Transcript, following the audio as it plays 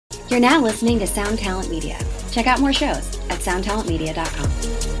You're now listening to Sound Talent Media. Check out more shows at soundtalentmedia.com.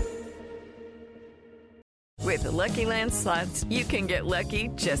 With the Lucky Land Slots, you can get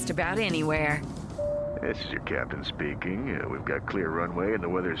lucky just about anywhere. This is your captain speaking. We've got clear runway and the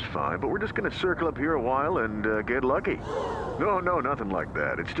weather's fine, but we're just going to circle up here a while and get lucky. No, nothing like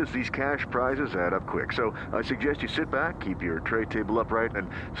that. It's just these cash prizes add up quick. So I suggest you sit back, keep your tray table upright, and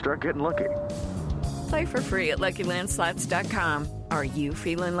start getting lucky. Play for free at LuckyLandSlots.com. Are you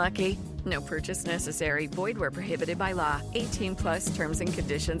feeling lucky? No purchase necessary. Void where prohibited by law. 18 plus terms and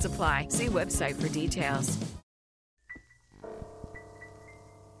conditions apply. See website for details.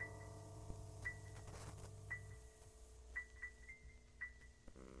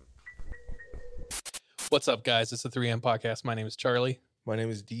 What's up, guys? It's the 3M Podcast. My name is Charlie. My name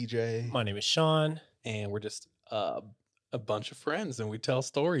is DJ. My name is Sean. And we're just a bunch of friends, and we tell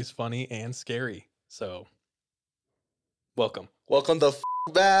stories, funny and scary. So, welcome. Welcome the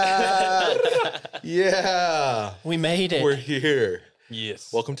back. Yeah. We made it. We're here.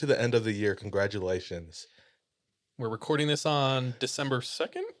 Yes. Welcome to the end of the year. Congratulations. We're recording this on December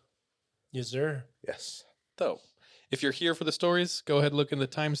 2nd. Yes, sir. Yes. So, if you're here for the stories, go ahead and look in the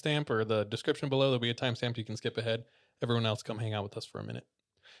timestamp or the description below. There'll be a timestamp. You can skip ahead. Everyone else, come hang out with us for a minute.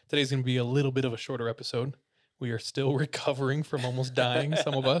 Today's going to be a little bit of a shorter episode. We are still recovering from almost dying,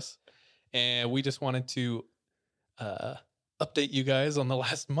 some of us. And we just wanted to update you guys on the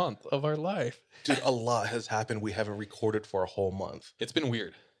last month of our life. Dude, a lot has happened. We haven't recorded for a whole month. It's been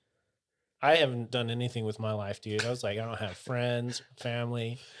weird. I haven't done anything with my life, dude. I was like, I don't have friends,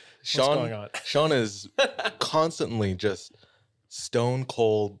 family. Sean, What's going on? Sean is constantly just stone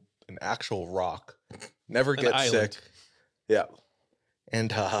cold, an actual rock. Never An gets island. sick. Yeah.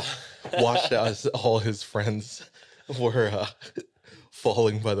 And watched as all his friends were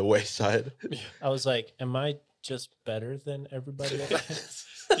falling by the wayside. I was like, am I just better than everybody else?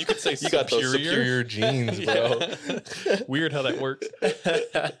 You could say You got those superior genes, bro. Yeah. Weird how that works.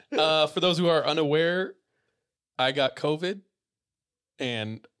 For those who are unaware, I got COVID,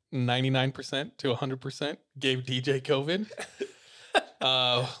 and 99% to 100% gave DJ COVID.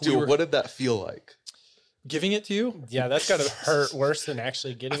 Dude, what did that feel like? Giving it to you? Yeah, that's got to hurt worse than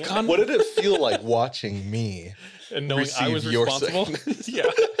actually getting it. What did it feel like watching me And knowing I was receive your responsible? sickness? Yeah.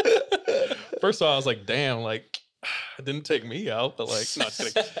 First of all, I was like, damn, like, it didn't take me out, but like, no,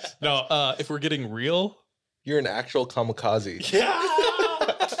 just kidding. No, if we're getting real. You're an actual kamikaze. Yeah.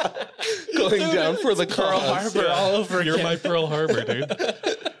 Going down for the Pearl cause. Harbor all over You're again. my Pearl Harbor, dude.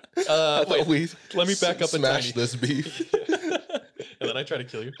 Wait, let me back up a smash tiny. this beef. And then I try to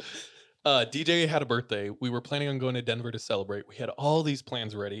kill you. DJ had a birthday. We were planning on going to Denver to celebrate. We had all these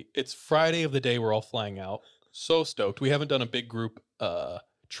plans ready. It's Friday of the day we're all flying out. So stoked. We haven't done a big group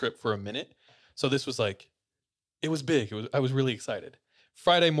trip for a minute. So this was like, it was big. I was really excited.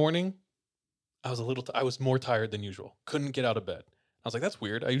 Friday morning, I was more tired than usual. Couldn't get out of bed. I was like, that's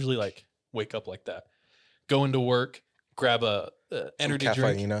weird. I usually like wake up like that. Go into work, grab a energy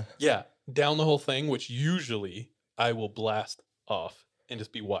drink. Caffeine. Yeah, down the whole thing, which usually I will blast off and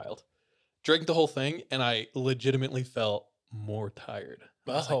just be wild. Drank the whole thing, and I legitimately felt more tired.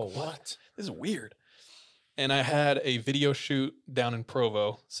 I was Oh, like, what? This is weird. And I had a video shoot down in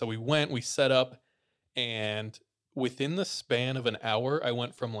Provo. So we went, we set up, and within the span of an hour, I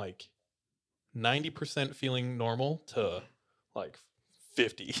went from like 90% feeling normal to like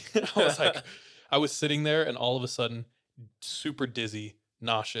 50. I was sitting there, and all of a sudden, super dizzy,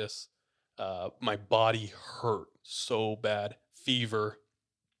 nauseous. My body hurt so bad, fever.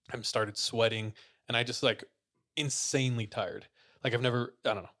 I started sweating, and I just like insanely tired. Like I don't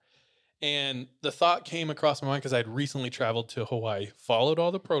know. And the thought came across my mind because I had recently traveled to Hawaii, followed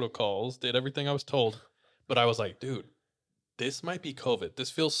all the protocols, did everything I was told. But I was like, dude, this might be COVID.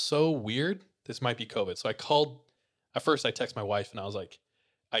 This feels so weird. This might be COVID. So I called, at first I texted my wife and I was like,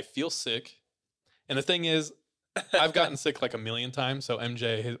 I feel sick. And the thing is, I've gotten sick like a million times. So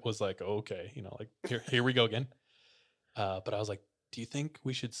MJ was like, oh, okay, like here we go again. But I was like, do you think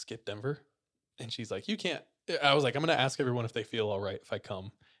we should skip Denver? And she's like, you can't. I was like, I'm going to ask everyone if they feel all right if I come.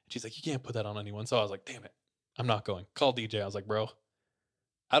 And she's like, you can't put that on anyone. So I was like, damn it, I'm not going. Call DJ. I was like, bro,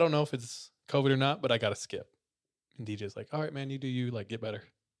 I don't know if it's COVID or not, but I got to skip. And DJ's like, all right, man, you do you. Like, get better.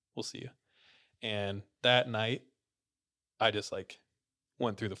 We'll see you. And that night, I just like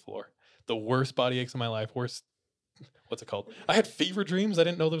went through the floor. The worst body aches of my life. What's it called? I had fever dreams. I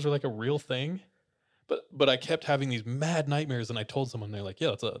didn't know those were like a real thing. But I kept having these mad nightmares, and I told someone, they're like,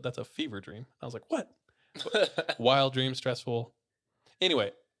 yeah, that's a fever dream. I was like, what? Wild dream, stressful.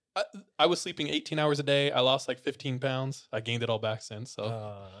 Anyway, I was sleeping 18 hours a day. I lost like 15 pounds. I gained it all back since. So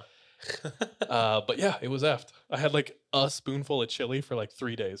But yeah, it was aft. I had like a spoonful of chili for like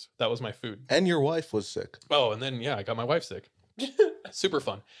 3 days. That was my food. And your wife was sick. Oh, and then yeah, I got my wife sick. Super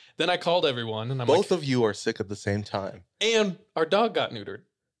fun. Then I called everyone, and I'm Both like, of you are sick at the same time. and our dog got neutered.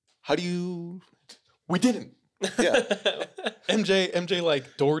 How do you? We didn't. Yeah. MJ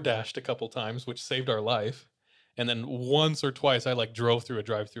like door dashed a couple times, which saved our life. And then once or twice, I like drove through a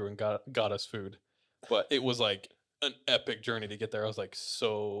drive-through and got us food. But it was like an epic journey to get there. I was like,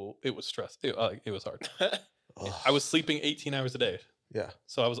 it was stressed. It was hard. Ugh. I was sleeping 18 hours a day, Yeah.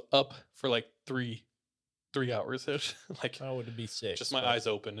 so I was up for like three hours ish. Like I would be sick. just my eyes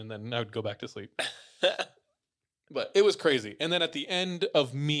open, and then I would go back to sleep. But it was crazy. And then at the end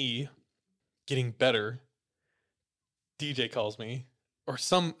of me getting better, DJ calls me, or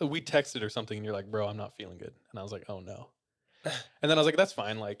we texted or something, and you're like, bro, I'm not feeling good. And I was like, oh no. And then I was like, that's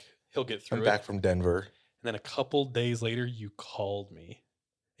fine. Like, he'll get through I'm it. back from Denver. And then a couple days later, you called me,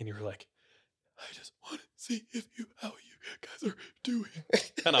 and you were like, I just want to see how you guys are doing.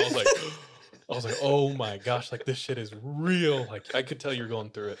 And I was like, oh my gosh, like this shit is real. Like I could tell you were going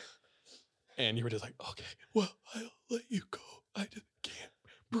through it. And you were just like, okay, well, I'll let you go. I just can't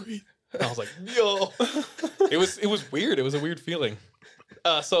breathe. And I was like, yo. It was weird. It was a weird feeling.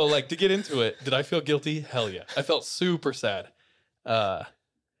 So like to get into it, did I feel guilty? Hell yeah. I felt super sad. And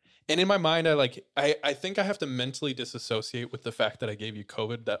in my mind, I think I have to mentally disassociate with the fact that I gave you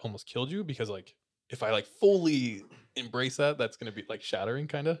COVID that almost killed you, because like if I like fully embrace that, that's gonna be like shattering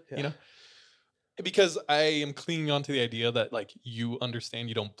kind of, you know? Because I am clinging on to the idea that like you understand,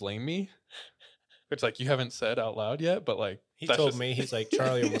 you don't blame me. It's like you haven't said out loud yet, but like he told me, he's like,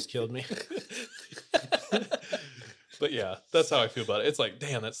 Charlie almost killed me. But yeah, that's how I feel about it. It's like,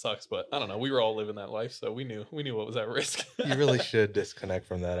 damn, that sucks. But I don't know. We were all living that life, so we knew what was at risk. You really should disconnect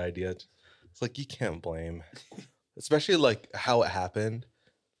from that idea. It's like you can't blame, especially like how it happened.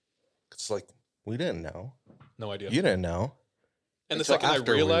 It's like we didn't know. No idea. You didn't know. And the Until second I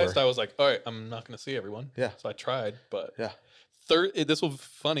after we realized, were- I was like, all right, I'm not going to see everyone. Yeah. So I tried, but Yeah. this will be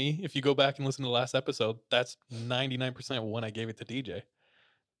funny. If you go back and listen to the last episode, that's 99% when I gave it to DJ.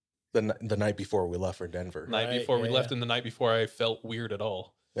 The night before we left for Denver. Night Right, before we yeah. left, and the night before I felt weird at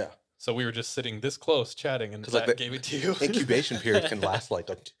all. Yeah. So we were just sitting this close chatting, and 'Cause, like, Zach the gave it to you. Incubation period can last like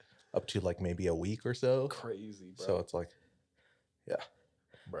up to like maybe a week or so. Crazy, bro. So it's like, yeah.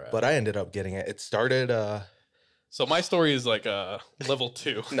 Bruh. But I ended up getting it. It started. So my story is like level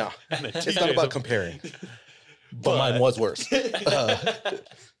 2. No, And then it's TJ's not about a- comparing. But mine was worse. I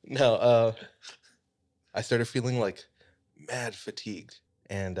started feeling like mad fatigued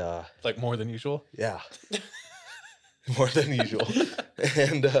and like more than usual. yeah, more than usual.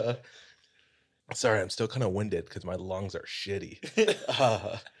 And sorry, I'm still kind of winded because my lungs are shitty. They're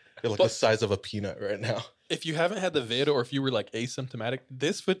like the size of a peanut right now. If you haven't had the vid, or if you were like asymptomatic,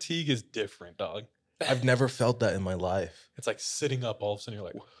 this fatigue is different, dog. I've never felt that in my life. It's like sitting up all of a sudden. You're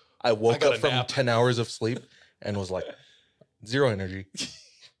like, I woke got up a from nap. 10 hours of sleep and was like, zero energy.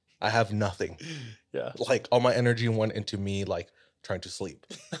 I have nothing. yeah. Like all my energy went into me like trying to sleep.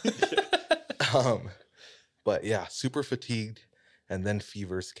 But yeah, super fatigued, and then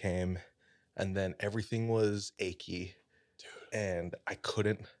fevers came, and then everything was achy, and I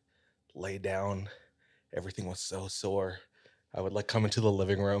couldn't lay down. Everything was so sore. I would like come into the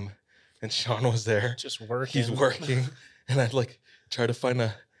living room, and Sean was there. just working. He's working, and I'd like try to find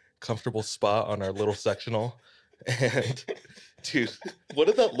a comfortable spot on our little sectional. And dude, what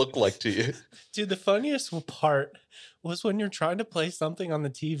did that look like to you? Dude, the funniest part was when you're trying to play something on the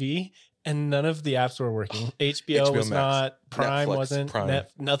TV and none of the apps were working. HBO was Max, not, Prime Netflix, wasn't, Prime.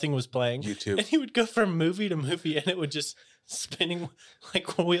 nothing was playing. YouTube. And he would go from movie to movie and it would just spinning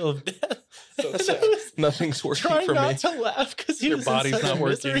like a wheel of death. So And sad. I was Nothing's working trying for me. not to laugh because he Your was body's in such not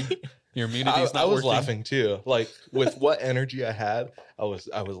working. misery. Your immunity's I not was working. laughing too. Like with what energy I had, I was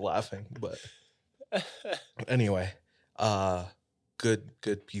laughing. But anyway,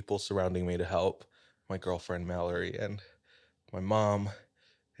 good people surrounding me to help. My girlfriend Mallory and my mom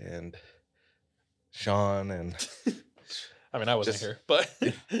and Sean and I mean, I wasn't Just- here, but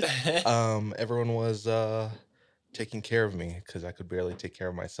everyone was taking care of me because I could barely take care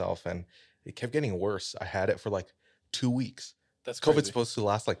of myself, and it kept getting worse. I had it for like 2 weeks. that's crazy. COVID's supposed to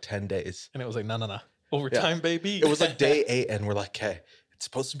last like 10 days. And it was like, no. Overtime, baby. It was like day 8, and we're like, okay, it's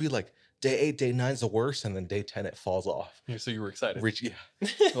supposed to be like day 8, day 9 is the worst, and then day 10 it falls off. So you were excited.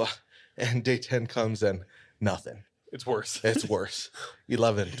 Well, and day 10 comes and nothing. It's worse. It's worse.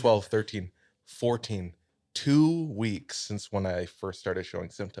 11, 12, 13, 14, 2 weeks since when I first started showing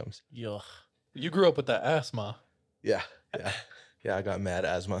symptoms. Yuck. You grew up with that asthma. Yeah. I got mad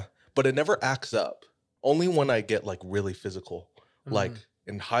asthma, but it never acts up. Only when I get like really physical, like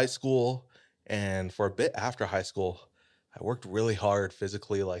in high school and for a bit after high school, I worked really hard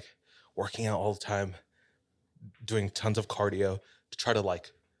physically, like working out all the time, doing tons of cardio to try to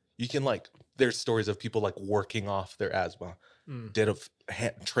like, you can like, there's stories of people like working off their asthma.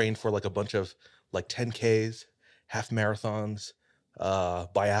 Trained for like a bunch of like 10Ks, half marathons,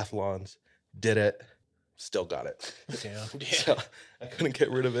 biathlons, did it, still got it. Damn. So I couldn't get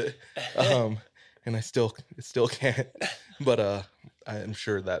rid of it. And I still can't. But I'm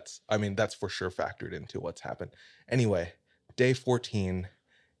sure that's for sure factored into what's happened. Anyway, day 14,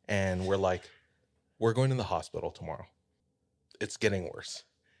 and we're going to the hospital tomorrow. It's getting worse.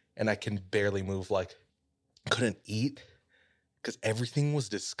 And I can barely move, like couldn't eat because everything was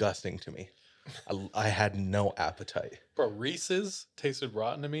disgusting to me. I had no appetite. Bro, Reese's tasted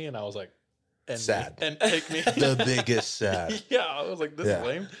rotten to me, and I was like, sad. And take me. The biggest sad. Yeah, I was like, this is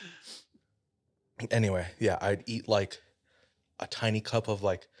lame. Anyway, yeah, I'd eat like a tiny cup of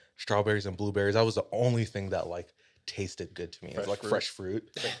like strawberries and blueberries. That was the only thing that like tasted good to me. It was like fresh fruit.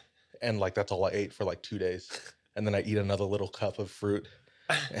 And like that's all I ate for like 2 days. And then I eat another little cup of fruit.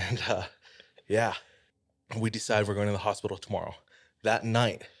 And yeah, we decide we're going to the hospital tomorrow. That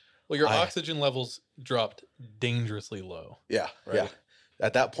night. Well, your oxygen levels dropped dangerously low. Yeah, right? Yeah.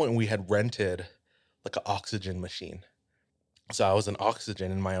 At that point, we had rented like an oxygen machine. So I was on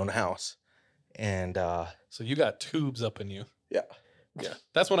oxygen in my own house. And so you got tubes up in you. Yeah. Yeah.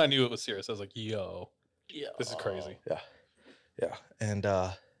 That's when I knew it was serious. I was like, yo, this is crazy. Yeah. Yeah. And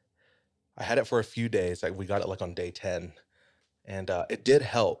I had it for a few days. Like we got it like on day 10. And it did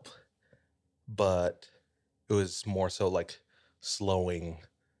help, but it was more so like slowing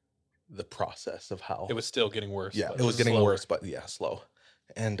the process of how it was still getting worse. Yeah, it was getting worse, but yeah, slow.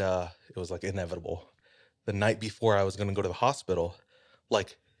 And it was like inevitable. The night before I was going to go to the hospital,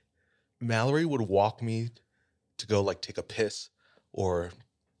 like Mallory would walk me to go like take a piss or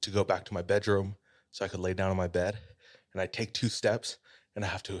to go back to my bedroom so I could lay down on my bed. And I take 2 steps and I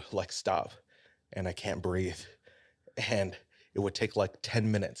have to like stop and I can't breathe. And it would take like 10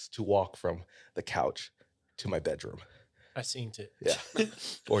 minutes to walk from the couch to my bedroom. I seen it. Yeah.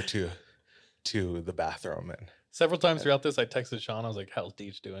 Or to the bathroom. And several times throughout this, I texted Sean. I was like, how's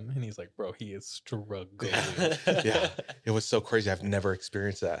Deej doing? And he's like, bro, he is struggling. Yeah. It was so crazy. I've never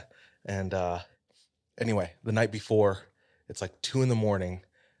experienced that. And anyway, the night before, it's like 2 a.m.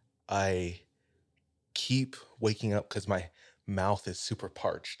 I keep waking up because my mouth is super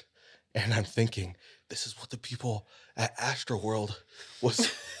parched. And I'm thinking, this is what the people at Astroworld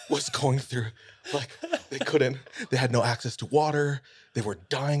was going through. Like they had no access to water. They were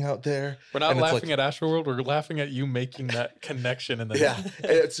dying out there. We're not laughing at Astroworld. We're laughing at you making that connection. And then yeah,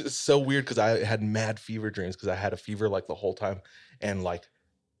 it's so weird because I had mad fever dreams because I had a fever like the whole time. And like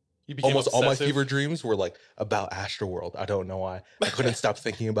almost all my fever dreams were like about Astroworld. I don't know why. I couldn't stop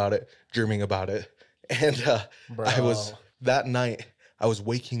thinking about it, dreaming about it. And that night, I was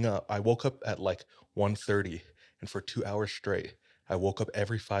waking up. I woke up at like 1:30, and for 2 hours straight, I woke up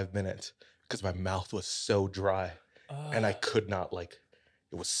every 5 minutes because my mouth was so dry, and I could not it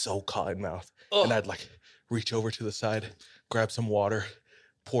was so cotton mouth, and I'd like reach over to the side, grab some water,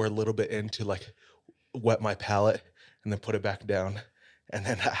 pour a little bit in to like wet my palate, and then put it back down, and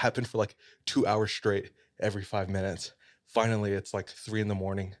then that happened for like 2 hours straight every 5 minutes. Finally, it's like 3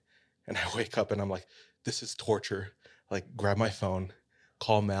 a.m, and I wake up and I'm like, this is torture. Like, grab my phone.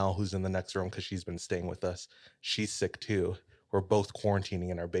 Call Mal, who's in the next room because she's been staying with us. She's sick too. We're both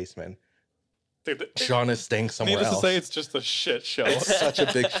quarantining in our basement. Dude, Sean is staying somewhere else. Needless to say, it's just a shit show. It's such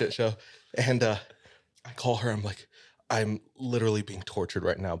a big shit show. And I call her. I'm like, I'm literally being tortured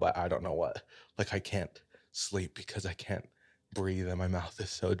right now by I don't know what. Like, I can't sleep because I can't breathe and my mouth is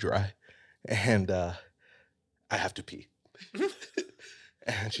so dry. And I have to pee.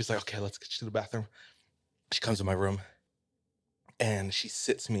 And she's like, okay, let's get you to the bathroom. She comes to my room. And she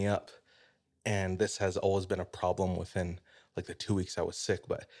sits me up. And this has always been a problem within like the 2 weeks I was sick.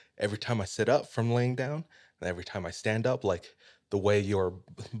 But every time I sit up from laying down and every time I stand up, like the way your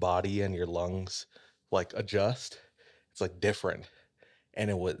body and your lungs like adjust, it's like different. And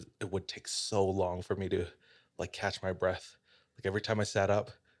it would take so long for me to like catch my breath. Like every time I sat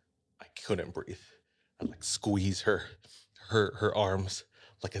up, I couldn't breathe. I'd like squeeze her arms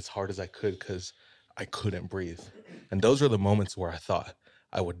like as hard as I could because I couldn't breathe. And those were the moments where I thought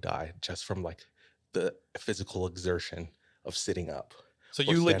I would die just from like the physical exertion of sitting up. So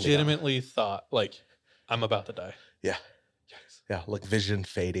you legitimately thought like, I'm about to die. Yeah. Yes. Yeah. Like vision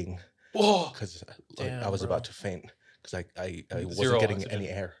fading. Whoa. Because I was about to faint because I wasn't Zero getting oxygen. any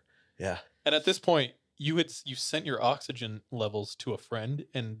air. Yeah. And at this point, you sent your oxygen levels to a friend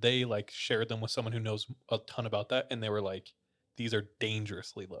and they like shared them with someone who knows a ton about that. And they were like, these are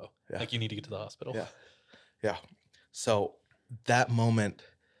dangerously low. Yeah. Like you need to get to the hospital. Yeah. Yeah. So that moment,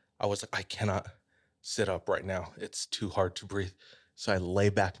 I was like, I cannot sit up right now. It's too hard to breathe. So I lay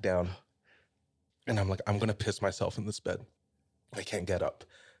back down and I'm like, I'm going to piss myself in this bed. I can't get up.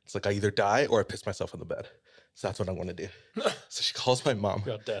 It's like I either die or I piss myself in the bed. So that's what I'm going to do. So she calls my mom.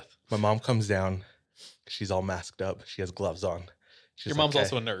 About death. My mom comes down. She's all masked up. She has gloves on. She's Your like, mom's "Okay."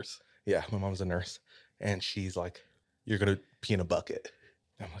 also a nurse. Yeah, my mom's a nurse. And she's like, you're going to pee in a bucket.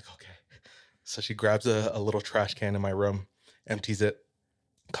 And I'm like, okay. So she grabs a little trash can in my room, empties it,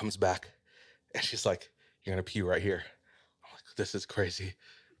 comes back. And she's like, you're going to pee right here. I'm like, this is crazy,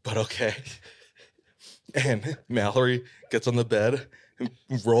 but okay. And Mallory gets on the bed and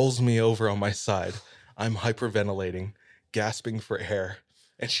rolls me over on my side. I'm hyperventilating, gasping for air.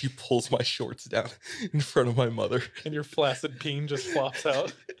 And she pulls my shorts down in front of my mother. And your flaccid peen just flops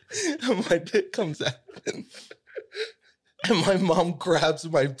out. And my dick comes out. And my mom grabs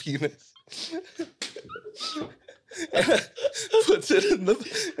my penis. And puts it in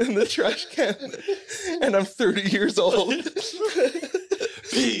the trash can. And I'm 30 years old.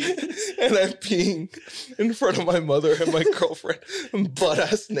 Pee. And I'm peeing in front of my mother and my girlfriend. I'm butt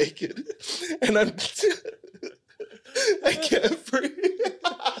ass naked. And I can't breathe.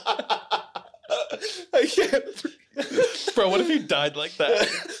 I can't breathe. Bro, what if you died like that?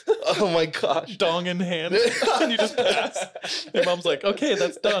 Oh my gosh. Dong in hand. And you just pass. Your mom's like, okay,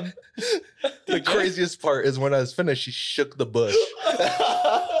 that's done. The craziest part is when I was finished, she shook the bush.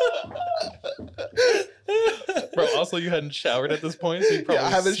 Bro, also you hadn't showered at this point, so you probably Yeah,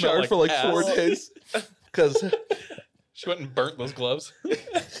 I haven't smell showered for like ass. 4 days. Because She went and burnt those gloves.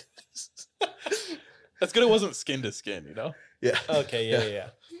 That's good it wasn't skin to skin, you know? yeah, Okay, yeah.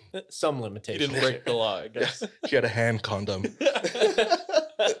 Some You limitations. didn't break the law, I guess. she had a hand condom.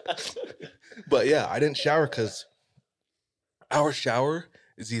 But yeah, I didn't shower because our shower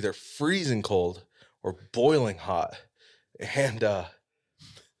is either freezing cold or boiling hot. And I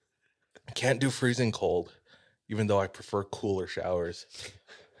can't do freezing cold, even though I prefer cooler showers.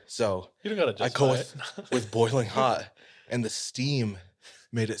 So You don't gotta I justify go it. with boiling hot, and the steam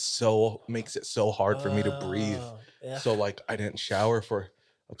makes it so hard for me to breathe. Oh, yeah. So like I didn't shower for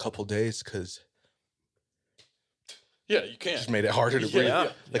a couple days because Yeah, you it can't. just made it harder to breathe. Yeah.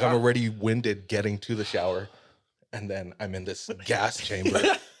 Like I'm already winded getting to the shower, and then I'm in this gas chamber.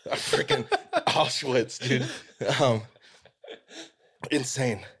 I'm freaking Auschwitz, dude.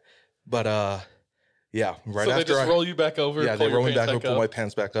 Insane. But yeah, right so they after just roll you back over. yeah, pull they your roll me pants back up, pull up, my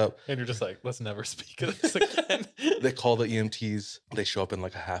pants back up. and you're just like, let's never speak of this again. They call the EMTs. They show up in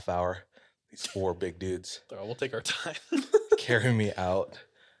like a half hour. These 4 big dudes They're all, we'll take our time. carry me out.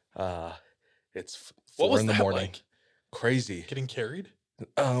 It's What 4 was in the that morning. like? Crazy. Getting carried?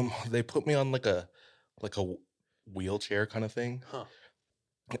 They put me on like a wheelchair kind of thing. Huh.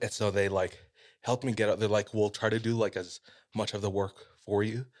 And so they like helped me get up. They're like, we'll try to do like as much of the work for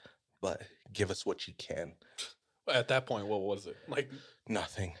you, but give us what you can. At that point, what was it? Like,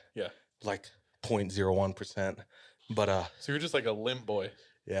 Nothing. yeah. Like 0.01%. But So you're just like a limp boy.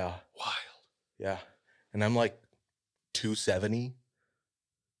 yeah. Wild. Yeah. And I'm like 270.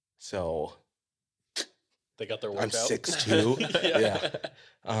 So They got their work I'm out. 6'2".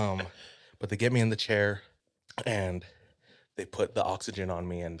 Yeah. But they get me in the chair and they put the oxygen on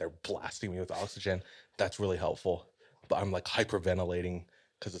me and they're blasting me with oxygen. That's really helpful. But I'm like hyperventilating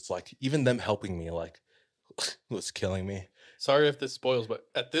because it's like even them helping me like was killing me. Sorry if this spoils, but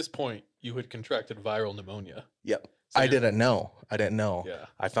at this point, you had contracted viral pneumonia. Yep. So I you're- didn't know. I didn't know. Yeah.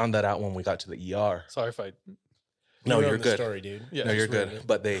 I found that out when we got to the ER. Sorry if I. No, You you're wrote the good. Story, dude. Yeah. No, you're Just ruined good. it.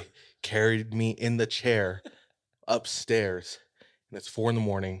 But they carried me in the chair upstairs, and it's 4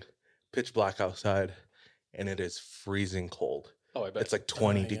 a.m, pitch black outside, and it is freezing cold. Oh, I bet. It's like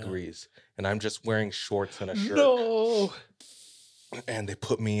 20 yeah. degrees, and I'm just wearing shorts and a shirt. No. And they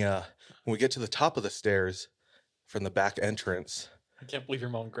put me. When we get to the top of the stairs from the back entrance, I can't believe your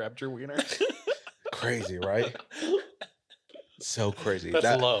mom grabbed your wiener. crazy, right? So crazy.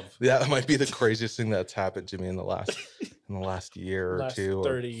 That's love. That might be the craziest thing that's happened to me in the last year or Last 2 or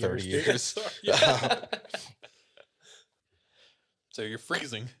 30 30 years, dude. years. Yeah. So you're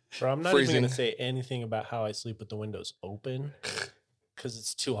freezing. Bro, I'm not Freezing. even gonna say anything about how I sleep with the windows open because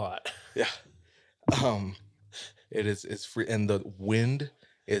it's too hot. Yeah. It's free, and the wind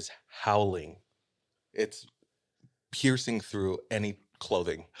is howling. It's piercing through any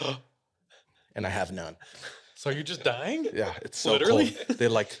clothing. And I have none. So you're just dying? Yeah, it's so Literally? cold. They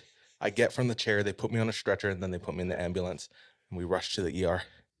like I get from the chair, they put me on a stretcher, and then they put me in the ambulance and we rush to the ER.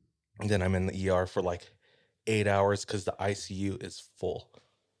 And then I'm in the ER for like 8 hours because the ICU is full.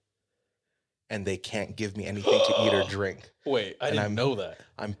 and they can't give me anything to eat or drink. Wait, I didn't know that.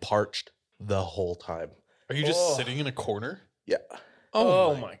 I'm parched the whole time. Are you just sitting in a corner? Yeah.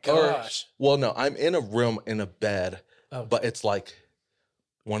 Oh my gosh. Well, no, I'm in a room in a bed, Okay. but it's like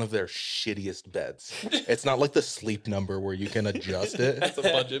one of their shittiest beds. It's not like the Sleep Number where you can adjust it. It's a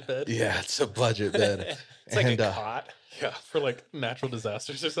budget bed. Yeah, it's a budget bed. It's like a cot. Yeah, for like natural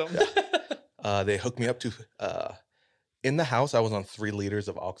disasters or something. They hooked me up to in the house. I was on 3 liters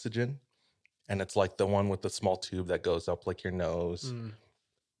of oxygen, and it's like the one with the small tube that goes up like your nose.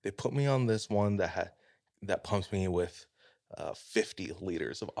 They put me on this one that pumps me with 50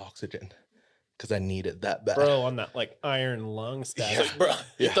 liters of oxygen because I need it that bad. Bro, on that like iron lung status. Like, bro,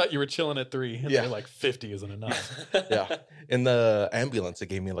 you Yeah. thought you were chilling at 3, and Yeah. they're like 50 isn't enough. Yeah. In the ambulance, they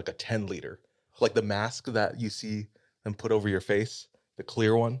gave me like a 10 liter, like the mask that you see them put over your face, the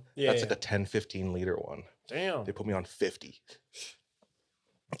clear one. Yeah, That's yeah. like a 10, 15 liter one. Damn. They put me on 50.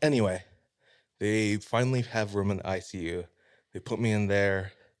 Anyway, they finally have room in the ICU. They put me in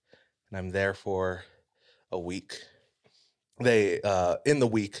there, and I'm there for a week. They in the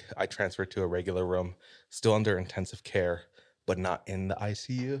week I transferred to a regular room, still under intensive care, but not in the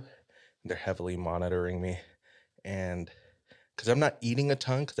ICU. They're heavily monitoring me, and because I'm not eating a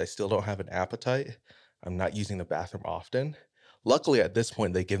ton, because I still don't have an appetite, I'm not using the bathroom often. Luckily, at this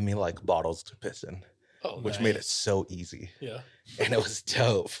point, they give me like bottles to piss in, Oh, which made it so easy. Yeah. And it was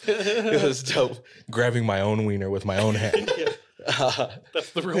dope. It was dope grabbing my own wiener with my own hand. Yeah.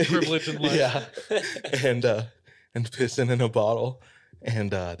 That's the real privilege in life. Yeah. And pissing in a bottle.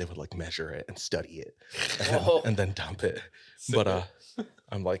 And they would like measure it and study it and then dump it. But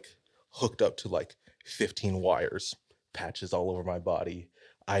I'm like hooked up to like 15 wires, patches all over my body,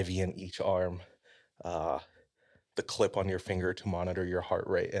 IV in each arm, the clip on your finger to monitor your heart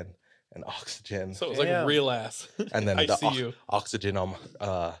rate and oxygen. So it was like Damn. real ass. And then I the see you. oxygen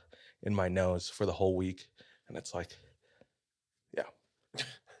in my nose for the whole week. And it's like, yeah,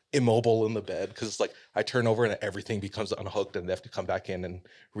 immobile in the bed. Because it's like I turn over and everything becomes unhooked and they have to come back in and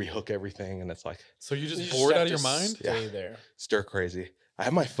rehook everything. And it's like So you just You bored have out of your to mind? Stay there. stir crazy. I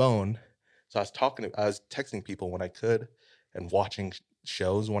have my phone. So I was texting people when I could and watching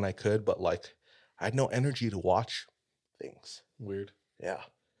shows when I could. But like I had no energy to watch things. Weird. Yeah.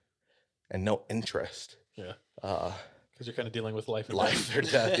 And no interest. Yeah. Uh, Because you're kind of dealing with life and life or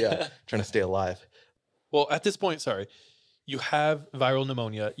death. Yeah. Trying to stay alive. Well, at this point, sorry, you have viral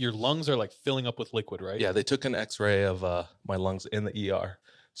pneumonia. Your lungs are like filling up with liquid, right? Yeah, they took an X-ray of my lungs in the ER.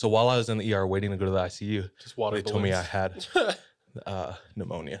 So while I was in the ER waiting to go to the ICU, Just water they told me I balloons. had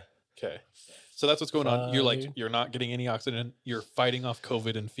pneumonia. Okay. So that's what's going on. You're like, Dude. you're not getting any oxygen. You're fighting off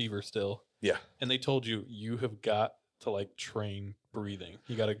COVID and fever still. Yeah, And they told you have got to like train breathing.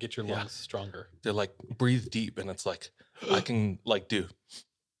 You got to get your Yeah. lungs stronger. they're like breathe deep, and it's like I can like do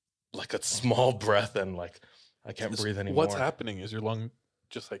like a small breath, and like I can't breathe anymore. What's happening is your lung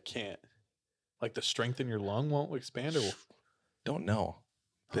just like can't. Like the strength in your lung won't expand or Don't know.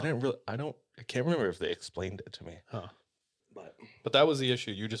 They didn't really. I can't remember if they explained it to me. Huh. But that was the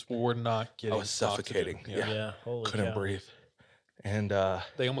issue. You just were not getting I was suffocating. oxygen. Yeah. Yeah. Holy couldn't cow. breathe, and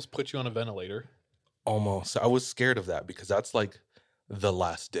They almost put you on a ventilator. almost. I was scared of that because that's like the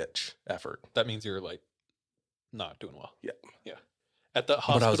last ditch effort. That means you're like not doing well. Yeah. Yeah. At the But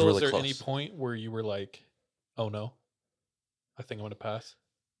I was hospital, really is there any close. point where you were like, oh no, I think I'm going to pass?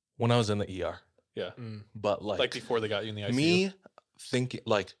 When I was in the ER, Yeah. but Like before they got you in the ICU? me thinking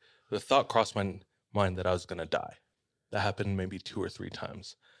like the thought crossed my mind that I was gonna die. That happened maybe 2 or 3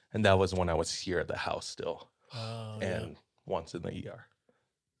 times, and that was when I was here at the house still, Oh, and once in the ER.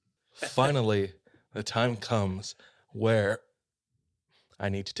 Finally, the time comes where I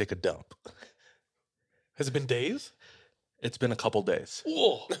need to take a dump. Has it been days? It's been a couple days.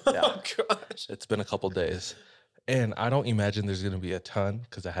 Whoa. Yeah. Oh gosh. It's been a couple days, and I don't imagine there's gonna be a ton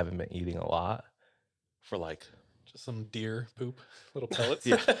because I haven't been eating a lot for like Just some deer poop, little pellets.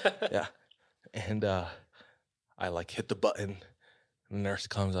 Yeah. yeah. And I like hit the button. The nurse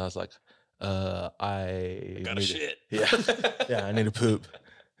comes. I was like, I Got a need shit. Yeah. Yeah, I need to poop.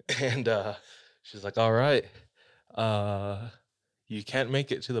 And she's like, all right. You can't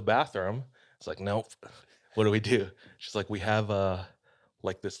make it to the bathroom. It's like, nope. What do we do? She's like, we have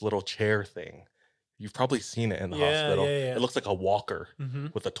like this little chair thing. You've probably seen it in the Yeah, hospital. yeah, yeah. It looks like a walker Mm-hmm.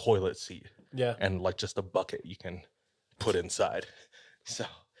 with a toilet seat Yeah. and like just a bucket you can put inside. So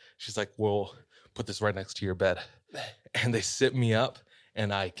she's like, we'll put this right next to your bed. And they sit me up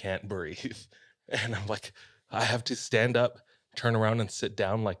and I can't breathe. And I'm like, I have to stand up, turn around and sit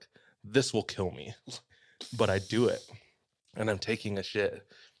down. Like, this will kill me. But I do it. And I'm taking a shit.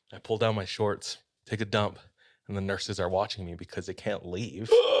 I pull down my shorts, take a dump, and the nurses are watching me because they can't leave.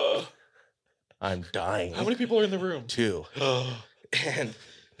 I'm dying. How many people are in the room? 2. And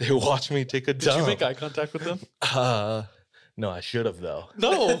they watch me take a Did dump. you make eye contact with them? No, I should have though.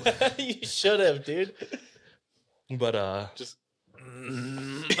 No. You should have, dude. But Just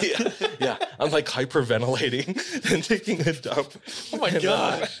yeah, I'm like hyperventilating and taking a dump. oh my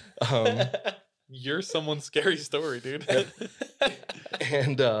gosh. Um, You're someone's scary story, dude.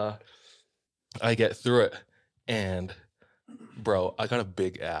 and I get through it, and bro, I got a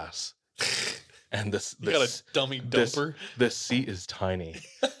big ass, and this You got a dummy dumper. This seat is tiny,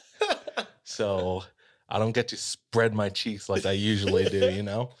 so I don't get to spread my cheeks like I usually do, you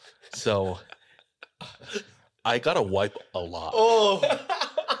know. So I gotta wipe a lot. Oh.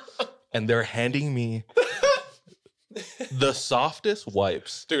 And they're handing me the softest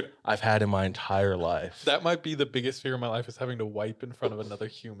wipes Dude, I've had in my entire life. that might be the biggest fear of my life is having to wipe in front of another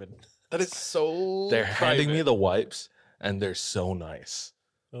human. That is so They're handing me private. the wipes, and they're so nice.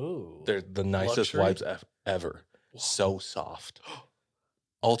 Ooh. They're the nicest Luxury? wipes ever. So soft.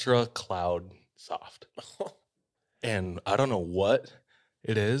 Ultra cloud soft. And I don't know what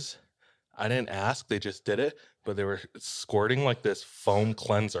it is. I didn't ask. They just did it. But they were squirting like this foam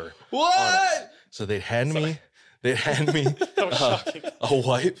cleanser. What? So they'd hand me That was shocking. a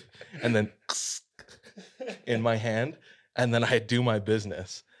wipe and then in my hand. And then I'd do my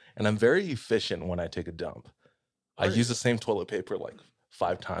business. And I'm very efficient when I take a dump. I Are use the same toilet paper like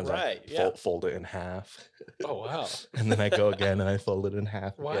 5 times. Right, I yeah. fold it in half. Oh wow. And then I go again and I fold it in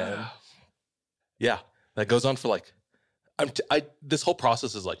half again. Wow. Yeah, that goes on for like, this whole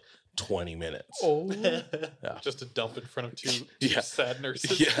process is like 20 minutes. Oh. Yeah. Just a dump in front of two Yeah. sad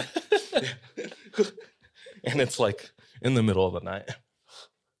nurses. Yeah. And it's like in the middle of the night.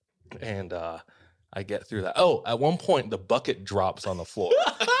 And I get through that. Oh, at one point, the bucket drops on the floor.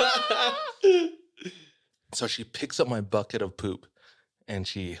 So she picks up my bucket of poop and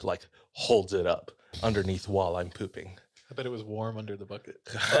she like holds it up underneath while I'm pooping. I bet it was warm under the bucket.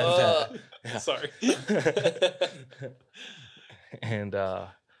 Yeah. Sorry. And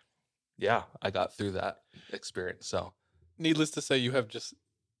yeah, I got through that experience. So Needless to say, you have just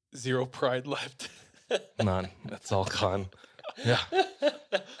zero pride left. none. That's all gone. Yeah.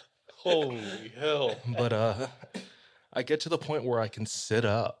 Holy hell. But I get to the point where I can sit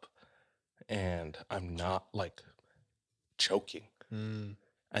up and I'm not like choking. Mm.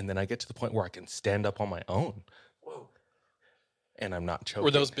 And then I get to the point where I can stand up on my own. Whoa. And I'm not choking.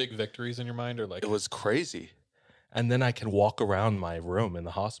 Were those big victories in your mind, or like It was crazy. And then I can walk around my room in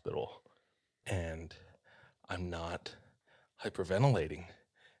the hospital and I'm not hyperventilating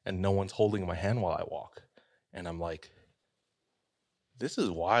and no one's holding my hand while I walk. And I'm like, this is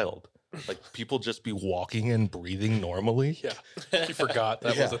wild. Like people just be walking and breathing normally. yeah, you forgot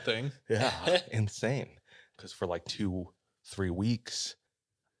that was Yeah. a thing. Yeah, insane. Because for like 2-3 weeks,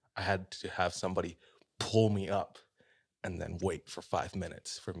 I had to have somebody pull me up and then wait for 5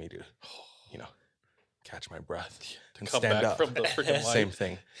 minutes for me to, you know, catch my breath and Come stand back up. from the freaking light. Same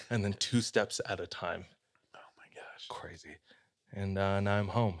thing. And then 2 steps at a time. Oh my gosh. Crazy. And now I'm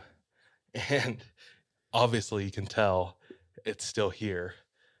home. And obviously you can tell it's still here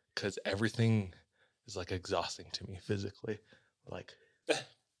because everything is like exhausting to me physically. Like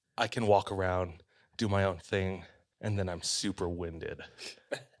I can walk around, do my own thing, and then I'm super winded.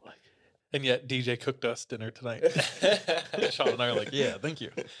 Like, And yet DJ cooked us dinner tonight. Sean and I are like, yeah, thank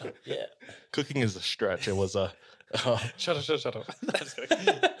you. Yeah. cooking is a stretch. It was a Shut up. I'm just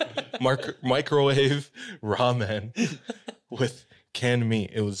kidding. microwave ramen with canned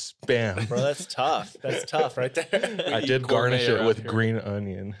meat. It was spam. Bro, that's tough. That's tough right there. I eat did garnish gourmet it around with here. green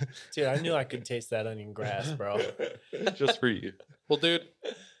onion Dude, I knew I could taste that onion grass, bro. just for you. Well, dude,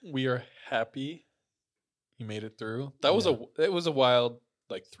 we are happy you made it through. That was it was a wild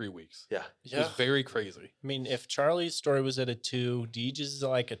like 3 weeks. Yeah. It was very crazy. I mean, if Charlie's story was at a 2, Deej's is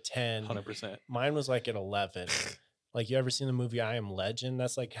like a 10. 100%. Mine was like at 11. Like, you ever seen the movie I Am Legend?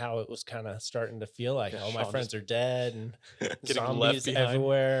 That's like how it was kind of starting to feel like, Yeah, oh, my Sean friends just are dead and getting left zombies behind.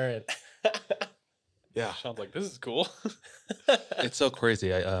 everywhere. And Yeah. Sean's like, this is cool. It's so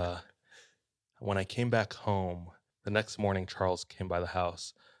crazy. When I came back home, the next morning, Charles came by the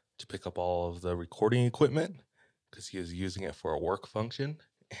house to pick up all of the recording equipment because he was using it for a work function.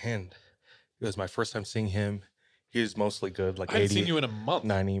 And it was my first time seeing him. He was mostly good, like I haven't 80, seen you in a month.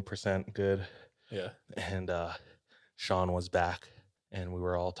 90% good. Yeah. And Sean was back and we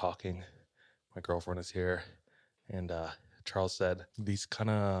were all talking. My girlfriend is here. And Charles said these kind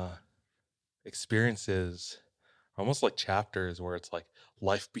of experiences are almost like chapters where it's like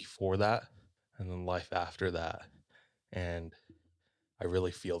life before that and then life after that. And I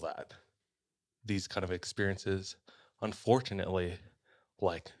really feel that these kind of experiences, unfortunately,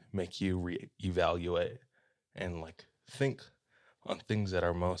 like make you reevaluate and like think on things that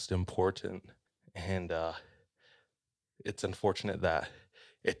are most important. And it's unfortunate that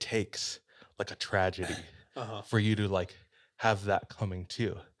it takes like a tragedy for you to like have that coming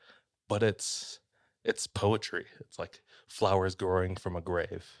too. But it's poetry. It's like flowers growing from a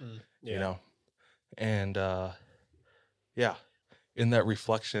grave, you know? And yeah, in that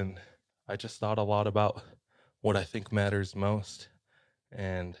reflection, I just thought a lot about what I think matters most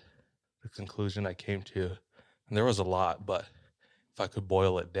and the conclusion I came to. And there was a lot, but if I could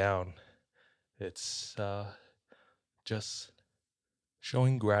boil it down, it's just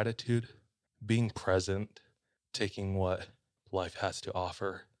showing gratitude, being present, taking what life has to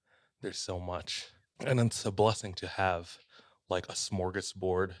offer. There's so much. And it's a blessing to have like a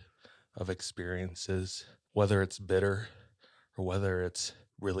smorgasbord of experiences, whether it's bitter or whether it's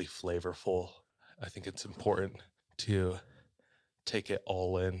really flavorful. I think it's important to take it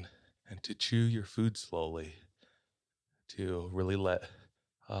all in and to chew your food slowly, to really let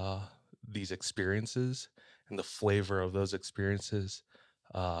these experiences and the flavor of those experiences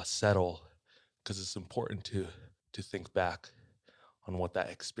settle, because it's important to think back on what that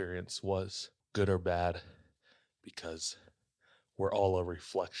experience was, good or bad, because we're all a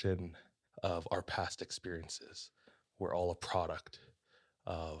reflection of our past experiences. We're all a product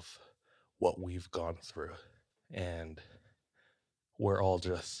of what we've gone through, and we're all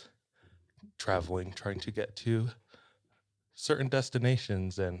just traveling, trying to get to certain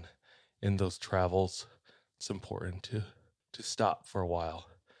destinations. And in those travels, it's important to stop for a while.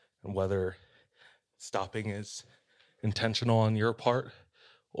 And whether stopping is intentional on your part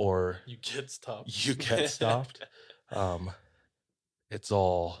or You get stopped. you get stopped, it's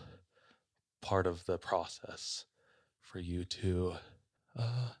all part of the process for you to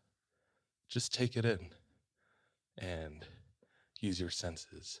just take it in and use your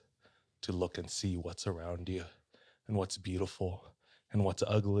senses to look and see what's around you and what's beautiful and what's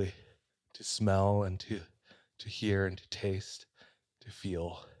ugly, to smell and to hear and to taste, to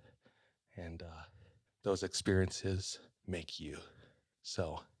feel. And those experiences make you.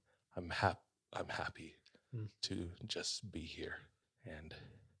 So I'm happy to just be here. And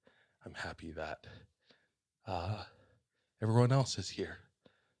I'm happy that everyone else is here.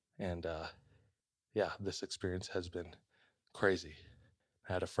 And yeah, this experience has been crazy.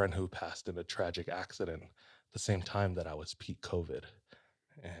 I had a friend who passed in a tragic accident the same time that I was peak COVID.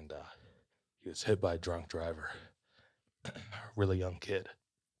 And he was hit by a drunk driver, a really young kid.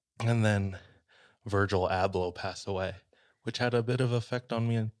 And then Virgil Abloh passed away, which had a bit of effect on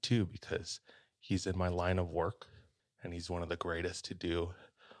me too, because he's in my line of work and he's one of the greatest to do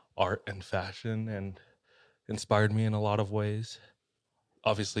art and fashion and inspired me in a lot of ways.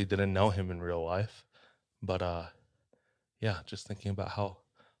 Obviously didn't know him in real life, but yeah, just thinking about how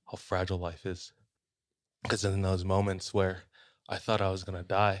fragile life is. Because in those moments where I thought I was going to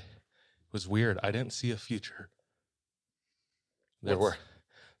die, it was weird. I didn't see a future. There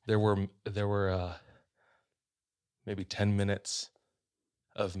were maybe 10 minutes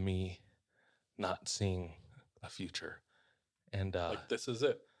of me not seeing a future. And like, this is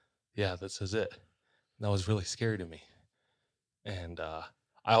it. Yeah, this is it. And that was really scary to me. And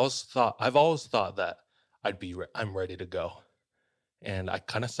I've always thought that I'm ready to go. And I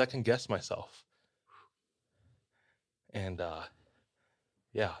kind of second guessed myself. And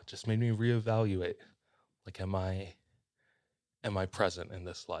yeah, just made me reevaluate. Like, am I present in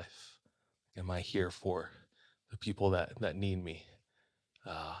this life? Am I here for the people that need me?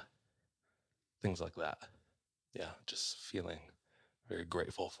 Things like that. Yeah, just feeling very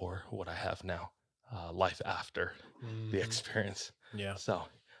grateful for what I have now. Life after the experience. Yeah. So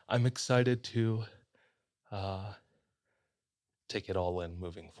I'm excited to take it all in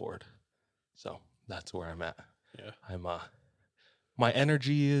moving forward. So that's where I'm at. Yeah. I'm my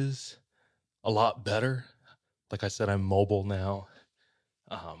energy is a lot better. Like I said, I'm mobile now.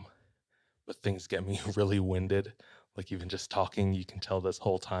 But things get me really winded. Like, even just talking, you can tell this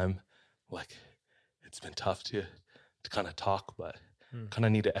whole time, like, it's been tough to kind of talk, but kind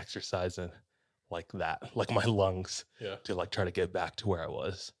of need to exercise and like that, like my lungs, to like try to get back to where I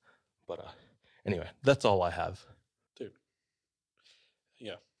was. But anyway, that's all I have. Dude.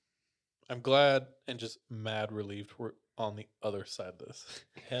 Yeah. I'm glad and just mad relieved we're on the other side of this.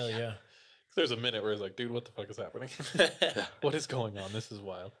 Hell yeah. There's a minute where it's like, dude, what the fuck is happening? What is going on? This is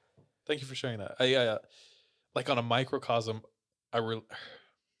wild. Thank you for sharing that. I like, on a microcosm, I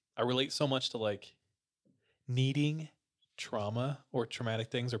relate so much to like needing trauma or traumatic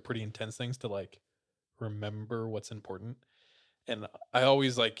things or pretty intense things to like remember what's important. And I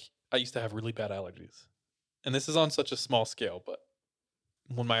always I used to have really bad allergies. And this is on such a small scale, but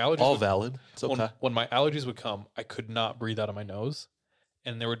when my allergies All would, valid. It's okay. when my allergies would come, I could not breathe out of my nose,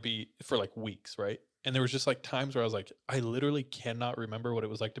 and there would be for like weeks, right? And there was just like times where I was like, I literally cannot remember what it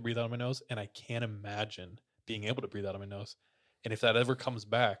was like to breathe out of my nose, and I can't imagine being able to breathe out of my nose. And if that ever comes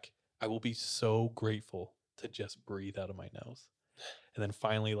back, I will be so grateful to just breathe out of my nose. And then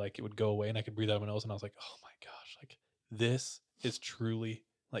finally, like it would go away, and I could breathe out of my nose, and I was like, oh my gosh, like this is truly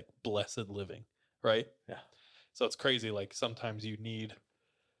like blessed living, right? Yeah. So it's crazy. Like sometimes you need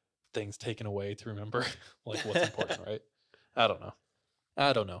things taken away to remember like what's important, right? I don't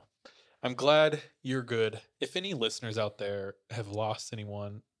know. I'm glad you're good. If any listeners out there have lost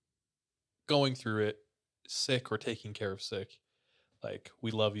anyone going through it, sick or taking care of sick, like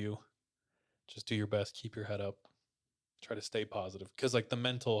we love you. Just do your best. Keep your head up. Try to stay positive because like the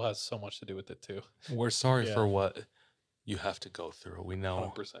mental has so much to do with it too. We're sorry for what you have to go through. We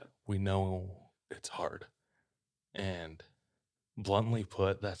know 100%. we know it's hard. And bluntly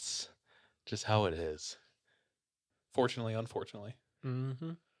put, that's just how it is. Fortunately, unfortunately.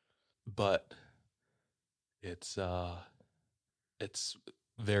 Mm-hmm. But it's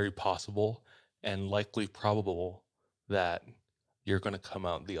very possible and likely probable that you're going to come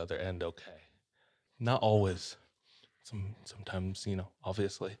out the other end okay. Not always. Sometimes,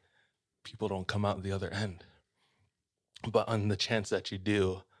 obviously people don't come out the other end. But on the chance that you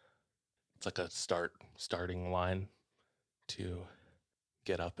do, it's like a starting line to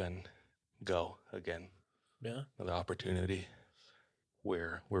get up and go again. Yeah. Another opportunity.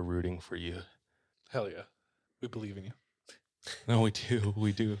 We're rooting for you. Hell yeah. We believe in you. No, we do.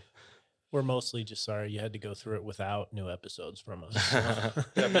 We do. We're mostly just sorry you had to go through it without new episodes from us. So.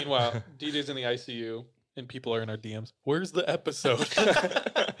 Yeah, meanwhile, DJ's in the ICU and people are in our DMs. Where's the episode?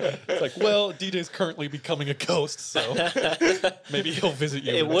 It's like, well, DJ's currently becoming a ghost, so maybe he'll visit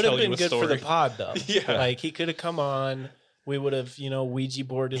you. It would have been good story. for the pod, though. Yeah. Like, he could have come on. We would have, Ouija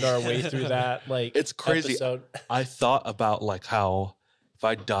boarded our way through that. Like, It's crazy. episode. I thought about like how if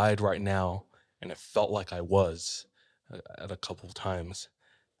I died right now and it felt like I was at a couple of times,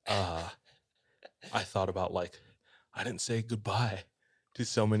 I thought about like I didn't say goodbye to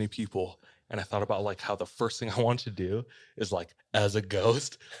so many people. And I thought about like how the first thing I want to do is like as a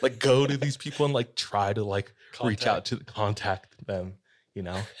ghost, like go to these people and like try to like reach out to contact them.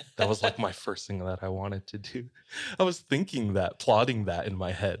 That was like my first thing that I wanted to do. I was thinking that, plotting that in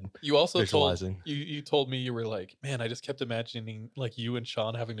my head. You also visualizing. You told me you were like, man, I just kept imagining like you and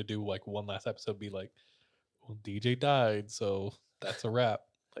Sean having to do like one last episode, be like, well, DJ died, so that's a wrap.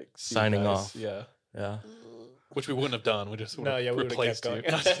 Like see you Signing guys. off. Yeah. Yeah. Which we wouldn't have done. We just We would have replaced kept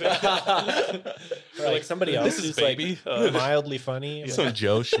you. going. Or like somebody else This is who's baby. like mildly funny. Some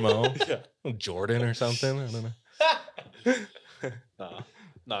Joe Schmo. Yeah. Jordan or something. I don't know.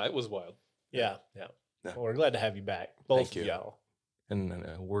 Nah, it was wild. Yeah. Yeah. Well, we're glad to have you back. Both Thank of you. y'all. And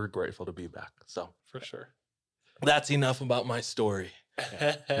we're grateful to be back. So For sure. that's enough about my story.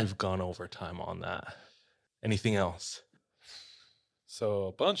 We've gone over time on that. Anything else? So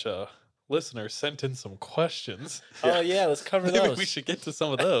a bunch of listeners sent in some questions. Oh, yeah. Let's cover Maybe those. we should get to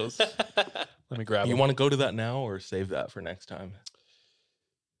some of those. Let me grab You them. want to go to that now or save that for next time?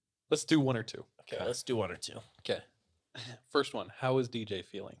 Let's do one or two. Okay, let's do one or two. Okay. First one, how is DJ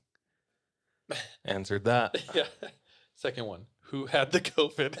feeling? Answered that. Yeah. Second one, who had the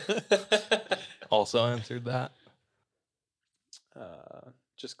COVID? Also answered that.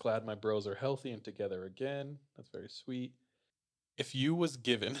 Just glad my bros are healthy and together again. That's very sweet. If you was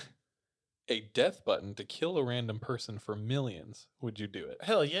given a death button to kill a random person for millions, would you do it?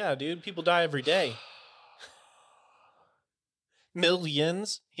 Hell yeah, dude. People die every day.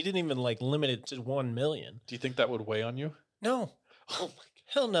 Millions? He didn't even like limit it to 1 million. Do you think that would weigh on you? No. Oh my god.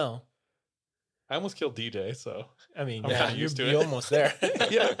 Hell no. I almost killed DJ, so I mean, I'm yeah, kinda used to you're it. almost there.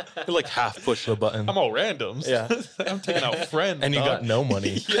 yeah. You like half push the button. I'm all randoms. Yeah. I'm taking out friends. And you got dog. no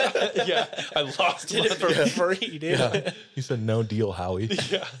money. yeah. I lost Did it for money. free, dude. Yeah. You said no deal, Howie.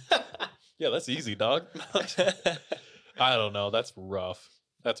 Yeah. Yeah, that's easy, dog. I don't know. That's rough.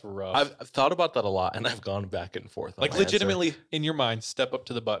 That's rough. I've thought about that a lot and I've gone back and forth. on like my answer. legitimately in your mind, step up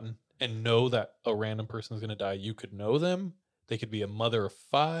to the button and know that a random person is going to die. You could know them. They could be a mother of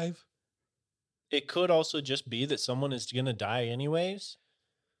 5. It could also just be that someone is going to die anyways,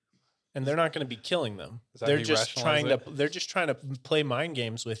 and they're not going to be killing them. Does that They're be just rationalize trying to. it? They're just trying to play mind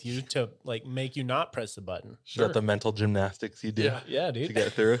games with you to like make you not press the button. Is that the mental gymnastics you do Yeah. Yeah, to dude.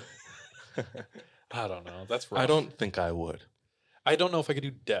 get through? I don't know. That's rough. I don't think I would. I don't know if I could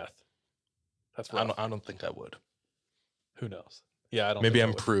do death. That's rough. I don't think I would. Who knows? Yeah, I don't. Maybe think I I'm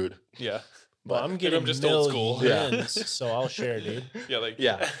would. prude. Yeah. Well, But I'm getting just old school. millions, Yeah. so I'll share, dude. Yeah, like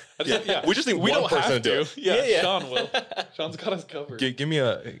yeah, yeah. we just need We one don't person have to do to. it. Yeah, Yeah. Sean will. Sean's got us covered. Give me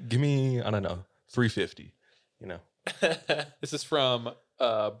I don't know, 350. You know, This is from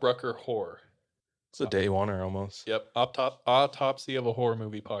Brucker Horror. it's a day oneer almost. Yep, Autopsy of a Horror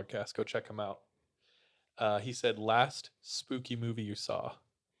Movie podcast. Go check him out. He said, last spooky movie you saw.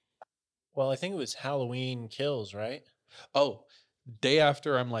 Well, I think it was Halloween Kills, right? Oh, day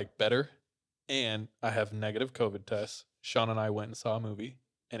after I'm like better and I have negative COVID tests, Sean and I went and saw a movie,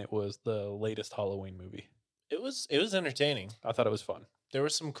 and it was the latest Halloween movie. It was entertaining. I thought it was fun. There were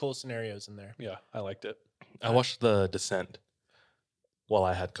some cool scenarios in there. Yeah, I liked it. I watched The Descent while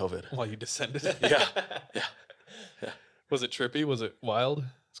I had COVID. While you descended. Yeah, Was it trippy? Was it wild?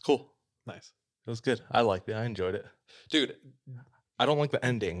 it's cool. Nice. It was good. I liked it. I enjoyed it. Dude, I don't like the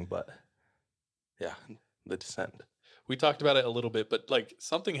ending, but yeah, The Descent. we talked about it a little bit, but like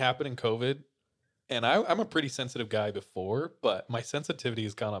something happened in COVID, and I'm a pretty sensitive guy before, but my sensitivity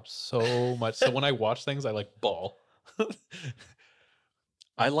has gone up so much. So when I watch things, I like bawl.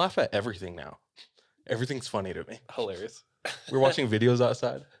 I laugh at everything now. Everything's funny to me. Hilarious. We're watching videos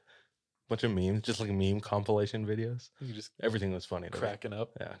outside, bunch of memes, just like meme compilation videos. You just Everything was funny to me. cracking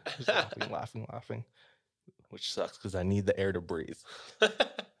up. Yeah, just laughing, which sucks because I need the air to breathe.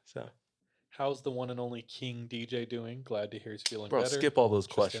 So, How's the one and only King DJ doing? Glad to hear he's feeling bro, better. skip all those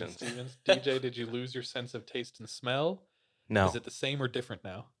Tristan questions. Stevens. DJ, did you lose your sense of taste and smell? No, Is it the same or different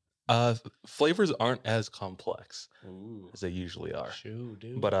now? flavors aren't as complex Ooh. as they usually are, Shoo,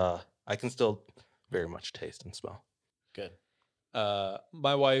 dude. but I can still very much taste and smell. Good.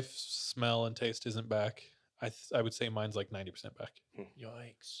 My wife's smell and taste isn't back. I would say mine's like 90% back,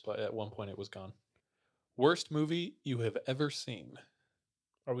 Yikes. but at one point it was gone. Worst movie you have ever seen?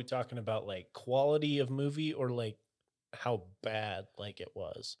 Are we talking about like quality of movie or like how bad like it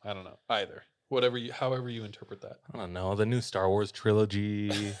was? I don't know. Either. However you interpret that. I don't know. The new Star Wars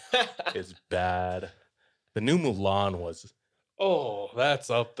trilogy is bad. The new Mulan was Oh, that's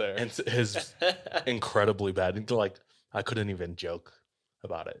up there. is incredibly bad. Like I couldn't even joke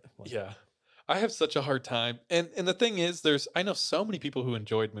about it. Like, Yeah. I have such a hard time. And the thing is, I know so many people who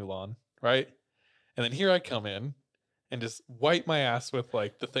enjoyed Mulan, right? And then here I come in and just wipe my ass with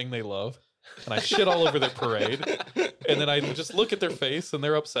like the thing they love. And I shit all over their parade. And then I just look at their face and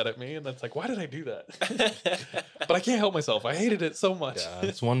they're upset at me. And that's like, why did I do that? But I can't help myself. I hated it so much. yeah,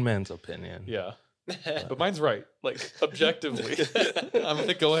 it's one man's opinion. Yeah. But mine's right. Like objectively. I'm going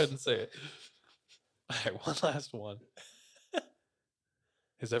to go ahead and say it. All right. One last one.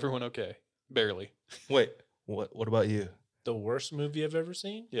 Is everyone okay? Barely. Wait, what about you? The worst movie I've ever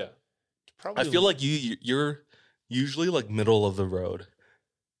seen? Yeah. Probably. I feel like you're usually like middle of the road.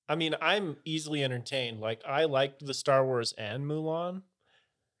 I mean, I'm easily entertained. Like I liked the Star Wars and Mulan.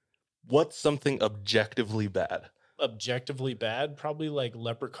 What's something objectively bad? Objectively bad, probably like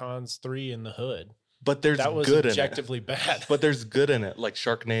Leprechauns 3 in the Hood. But there's That was good objectively bad. in it. But there's good in it, like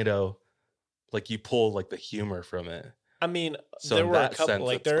Sharknado. Like you pull like the humor from it. I mean, So there in were a that couple. sense,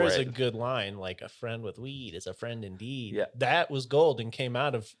 Like it's there is a great. good line, like "A friend with weed is a friend indeed." Yeah. That was gold and came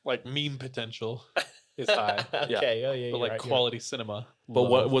out of. Like meme potential is high. Okay, oh yeah, But you're like right, quality cinema. But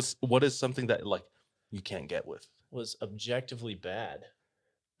love. what is something that like you can't get with? was objectively bad.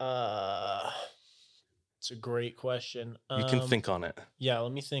 It's a great question. You can think on it. Yeah,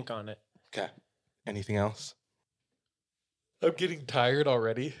 let me think on it. Okay. Anything else? I'm getting tired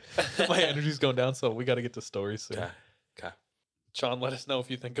already. My energy's going down, so we got to get to stories soon. Okay. Okay. Sean, let us know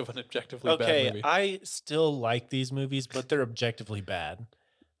if you think of an objectively bad Okay, movie. I still like these movies, but they're objectively bad.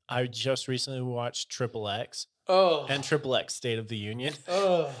 I just recently watched Triple X Oh. and Triple X State of the Union,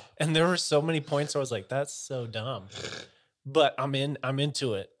 Oh. and there were so many points where I was like, "That's so dumb," but I'm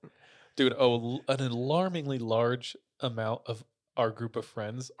into it. Dude, an alarmingly large amount of our group of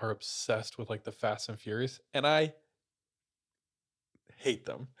friends are obsessed with like the Fast and Furious, and I hate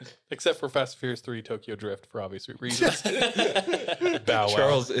them. Except for Fast and Furious 3 Tokyo Drift for obvious reasons. Bow Wow.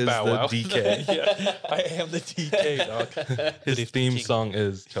 Charles is Bow the Wow. DK. Yeah, I am the DK, dog. His theme song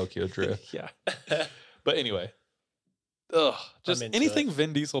is Tokyo Drift. Yeah. But anyway. Ugh. Just into anything it.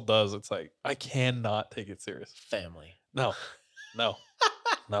 Vin Diesel does, it's like, I cannot take it serious. Family. No. No.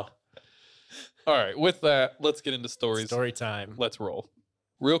 No. All right. With that, let's get into stories. Story time. Let's roll.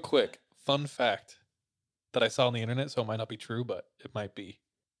 Real quick, fun fact that I saw on the internet, so it might not be true, but it might be.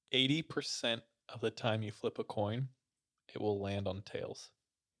 80% of the time you flip a coin, it will land on tails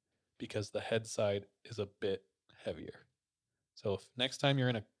because the head side is a bit heavier. So if next time you're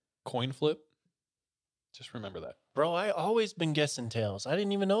in a coin flip, just remember that. Bro, I always been guessing tails. I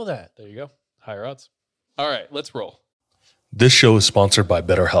didn't even know that. There you go. Higher odds. All right, let's roll. This show is sponsored by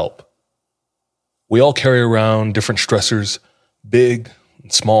BetterHelp. We all carry around different stressors, big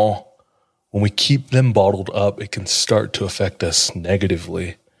and small. When we keep them bottled up, it can start to affect us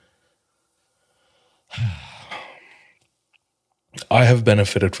negatively. I have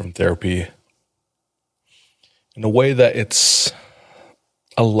benefited from therapy in a way that it's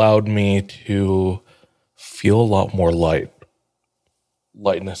allowed me to feel a lot more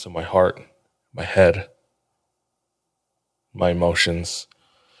lightness in my heart, my head, my emotions.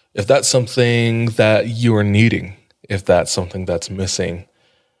 If that's something that you are needing, if that's something that's missing,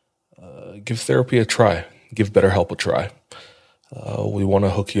 give therapy a try. Give BetterHelp a try. We want to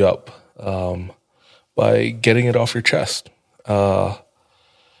hook you up by getting it off your chest and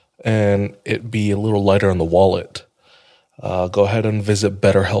it be a little lighter on the wallet. Go ahead and visit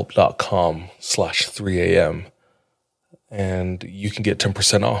betterhelp.com/3am and you can get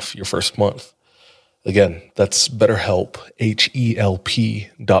 10% off your first month. Again, that's BetterHelp,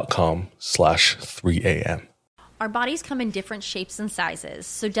 HELP.com/3am. Our bodies come in different shapes and sizes,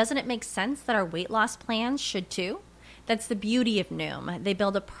 so doesn't it make sense that our weight loss plans should too? That's the beauty of Noom. They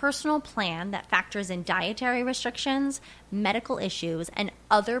build a personal plan that factors in dietary restrictions, medical issues, and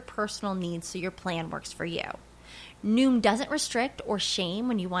other personal needs so your plan works for you. Noom doesn't restrict or shame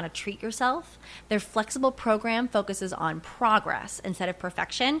when you want to treat yourself. Their flexible program focuses on progress instead of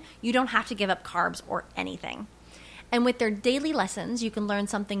perfection. You don't have to give up carbs or anything. And with their daily lessons, you can learn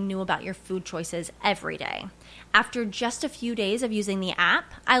something new about your food choices every day. After just a few days of using the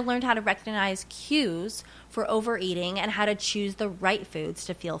app, I learned how to recognize cues for overeating and how to choose the right foods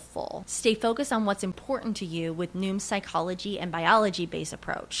to feel full. Stay focused on what's important to you with Noom's psychology and biology-based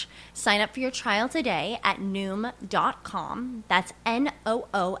approach. Sign up for your trial today at Noom.com. That's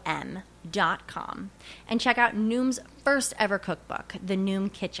NOOM.com. And check out Noom's first ever cookbook, The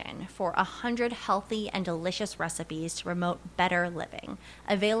Noom Kitchen, for 100 healthy and delicious recipes to promote better living.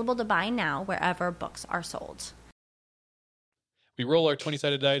 Available to buy now wherever books are sold. We roll our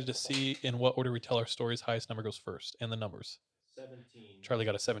 20-sided die to see in what order we tell our stories. Highest number goes first. And the numbers. 17. Charlie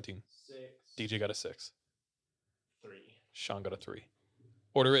got a 17. 6. DJ got a 6. 3. Sean got a 3.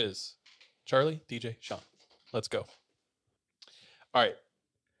 Order is Charlie, DJ, Sean. Let's go. All right.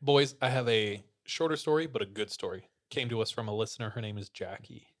 Boys, I have a shorter story, but a good story. Came to us from a listener. Her name is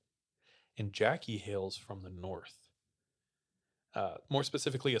Jackie. And Jackie hails from the north. More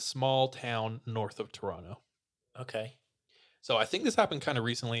specifically, a small town north of Toronto. Okay. So I think this happened kind of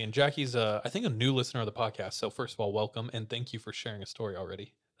recently, and Jackie's, I think, a new listener of the podcast. So first of all, welcome, and thank you for sharing a story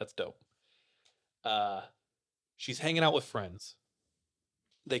already. That's dope. She's hanging out with friends.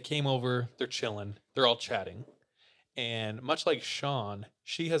 They came over, they're chilling, they're all chatting. And much like Sean,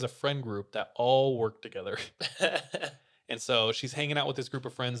 she has a friend group that all work together. And so she's hanging out with this group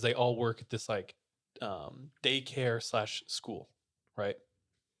of friends. They all work at this like daycare/school, right?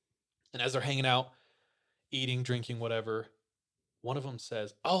 And as they're hanging out, eating, drinking, whatever, one of them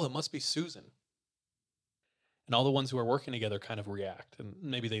says, "Oh, it must be Susan." And all the ones who are working together kind of react, and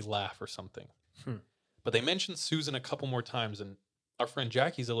maybe they laugh or something. But they mention Susan a couple more times, and our friend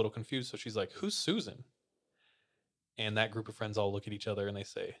Jackie's a little confused, so she's like, "Who's Susan?" And that group of friends all look at each other and they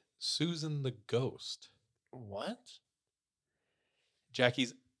say, "Susan the ghost." What?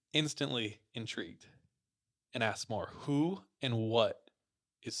 Jackie's instantly intrigued and asks more, "Who and what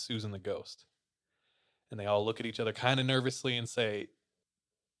is Susan the ghost?" And they all look at each other kind of nervously and say,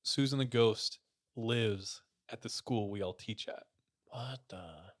 "Susan the ghost lives at the school we all teach at." What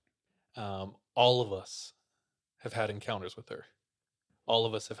the? All of us have had encounters with her. All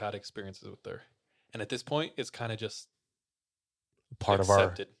of us have had experiences with her. And at this point, it's kind of just Part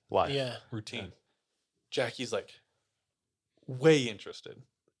accepted of our life. Yeah. routine. Jackie's like way interested,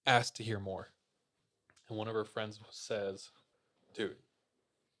 asked to hear more. And one of her friends says, "Dude,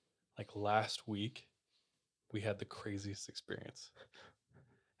 like last week, we had the craziest experience,"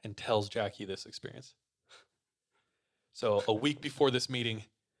 and tells Jackie this experience. So a week before this meeting,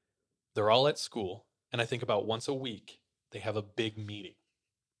 they're all at school, and I think about once a week, they have a big meeting.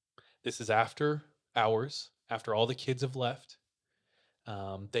 This is after hours, after all the kids have left.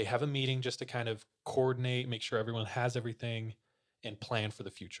 They have a meeting just to kind of coordinate, make sure everyone has everything, and plan for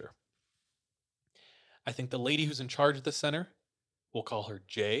the future. I think the lady who's in charge of the center, we'll call her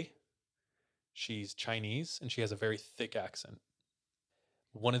Jay. She's Chinese, and she has a very thick accent.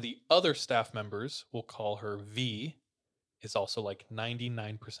 One of the other staff members, we'll call her V, is also like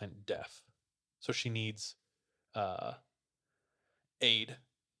 99% deaf. So she needs aid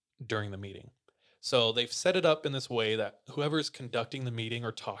during the meeting. So they've set it up in this way that whoever is conducting the meeting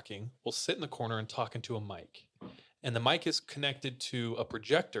or talking will sit in the corner and talk into a mic. And the mic is connected to a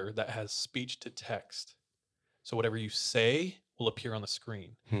projector that has speech to text. So whatever you say will appear on the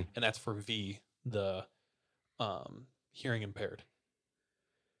screen. And that's for V the hearing impaired.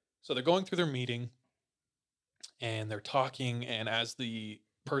 So they're going through their meeting and they're talking. And as the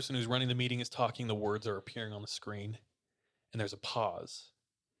person who's running the meeting is talking, the words are appearing on the screen and there's a pause.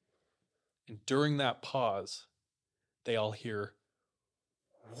 And during that pause, they all hear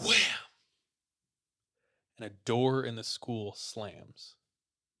wham! And a door in the school slams.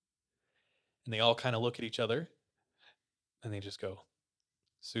 And they all kind of look at each other and they just go,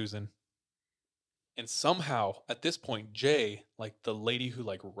 Susan. And somehow at this point, Jay, like the lady who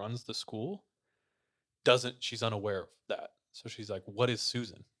like runs the school, she's unaware of that. So she's like, what is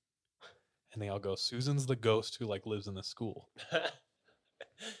Susan? And they all go, Susan's the ghost who like lives in the school. And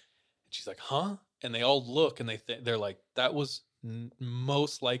she's like, huh? And they all look and they're like, that was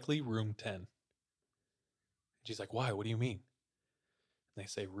most likely room 10. And she's like, why? What do you mean? And they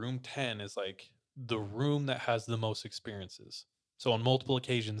say room 10 is like the room that has the most experiences. So on multiple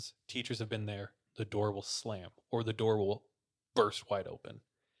occasions, teachers have been there. The door will slam or the door will burst wide open.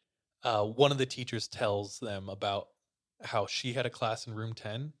 One of the teachers tells them about how she had a class in room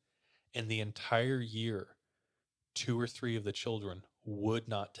 10 and the entire year, 2 or 3 of the children would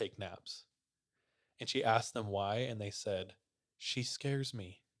not take naps. And she asked them why. And they said, she scares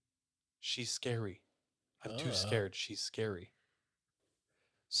me. She's scary. I'm too scared. She's scary.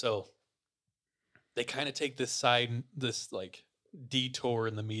 So they kind of take this like detour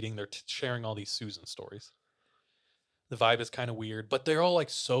in the meeting. They're sharing all these Susan stories. The vibe is kind of weird, but they're all like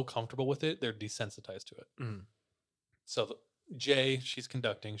so comfortable with it. They're desensitized to it. Mm. So Jay, she's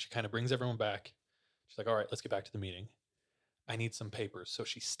conducting. She kind of brings everyone back. She's like, all right, let's get back to the meeting. I need some papers. So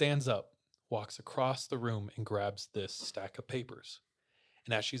she stands up, walks across the room and grabs this stack of papers.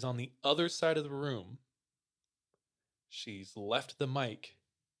 And as she's on the other side of the room, she's left the mic.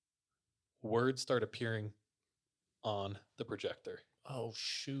 Words start appearing on the projector. Oh,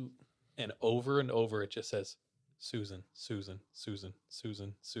 shoot. And over it just says, Susan, Susan, Susan,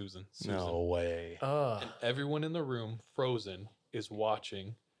 Susan, Susan, Susan. No way. And everyone in the room, frozen, is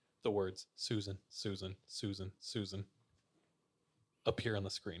watching the words Susan, Susan, Susan, Susan appear on the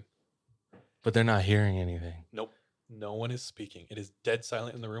screen. But they're not hearing anything. Nope. No one is speaking. It is dead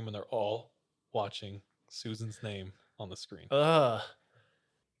silent in the room and they're all watching Susan's name on the screen.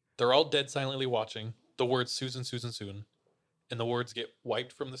 They're all dead silently watching the words Susan, Susan, Susan. And the words get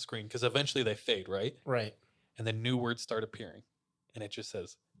wiped from the screen because eventually they fade, right? Right. And then new words start appearing. And it just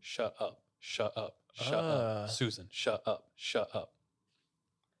says, shut up, shut up, shut up. Susan, shut up, shut up.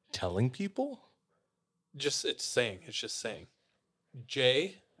 Telling people? It's just saying.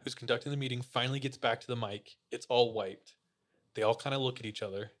 Jay, who's conducting the meeting, finally gets back to the mic. It's all wiped. They all kind of look at each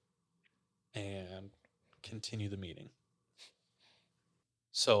other and continue the meeting.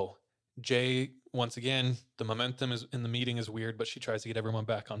 So Jay, once again, the momentum is in the meeting is weird, but she tries to get everyone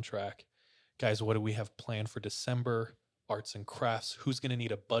back on track. Guys, what do we have planned for December? Arts and crafts. Who's going to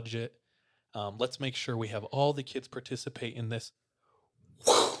need a budget? Let's make sure we have all the kids participate in this.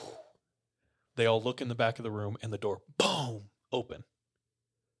 They all look in the back of the room and the door, boom, open.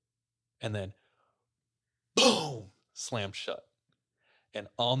 And then, boom, slam shut. And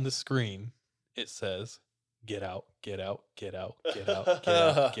on the screen, it says, get out, get out, get out, get out, get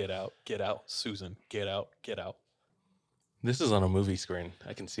out, get out, get out. Susan, get out, get out. This is on a movie screen.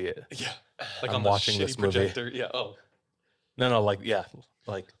 I can see it. Yeah. Like I'm on the watching shitty this movie. projector. Yeah. Oh. No, like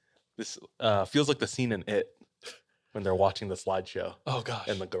this feels like the scene in It when they're watching the slideshow. Oh gosh.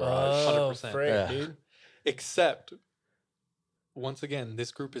 In the garage. 100%. Frank, Yeah. dude. Except, once again,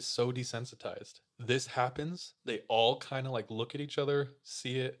 this group is so desensitized. This happens. They all kind of like look at each other,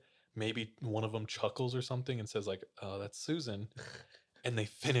 see it. Maybe one of them chuckles or something and says like, oh, that's Susan. And they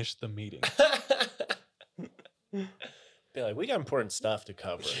finish the meeting. Be like, we got important stuff to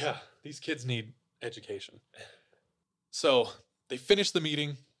cover. Yeah, these kids need education. So they finish the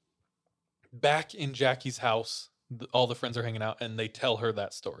meeting. Back in Jackie's house, all the friends are hanging out and they tell her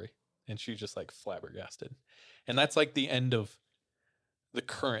that story. And she's just like flabbergasted. And that's like the end of the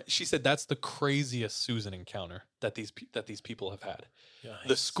current. She said that's the craziest Susan encounter that these people have had. Yikes.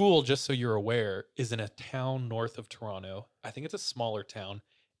 The school, just so you're aware, is in a town north of Toronto. I think it's a smaller town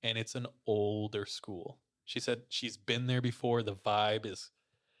and it's an older school. She said she's been there before. The vibe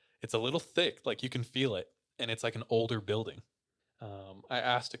it's a little thick, like you can feel it. And it's like an older building. I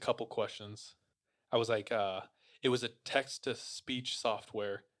asked a couple questions. I was like, it was a text-to-speech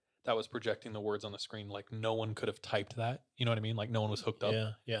software that was projecting the words on the screen. Like no one could have typed that. You know what I mean? Like no one was hooked up.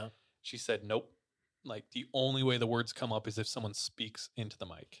 Yeah. She said, nope. Like the only way the words come up is if someone speaks into the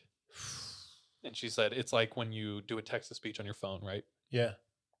mic. And she said, it's like when you do a text-to-speech on your phone, right? Yeah.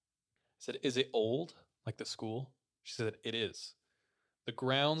 I said, is it old? Like the school? She said, it is. The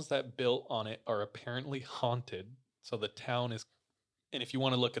grounds that built on it are apparently haunted. So the town is, and if you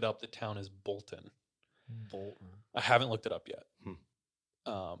want to look it up, the town is Bolton. Bolton. I haven't looked it up yet.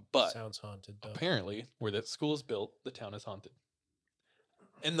 But Sounds haunted, though. apparently, where the school is built, the town is haunted.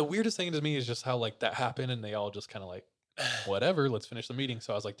 And the weirdest thing to me is just how like that happened, and they all just kind of like, whatever, let's finish the meeting.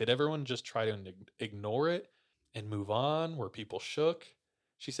 So I was like, did everyone just try to ignore it and move on? Were people shook?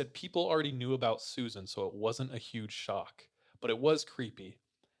 She said people already knew about Susan, so it wasn't a huge shock, but it was creepy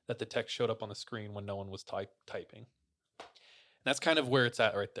that the text showed up on the screen when no one was typing. And that's kind of where it's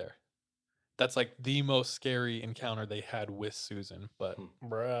at right there. That's like the most scary encounter they had with Susan. But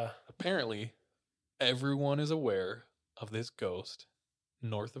apparently, everyone is aware of this ghost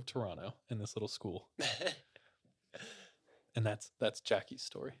north of Toronto in this little school. And that's Jackie's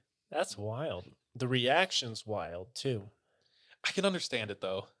story. That's wild. The reaction's wild, too. I can understand it,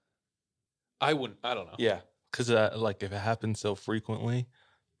 though. I don't know. Yeah, because like if it happens so frequently,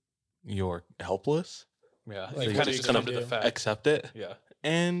 you're helpless. Yeah, Like, you what kind are of you just gonna come to the do? fact. Accept it. Yeah.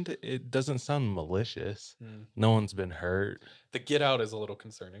 And it doesn't sound malicious. No one's been hurt. The get out is a little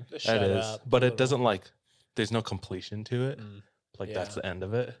concerning. Just That shut is. up, But it little- doesn't like, there's no completion to it. Mm. Like that's Yeah. the end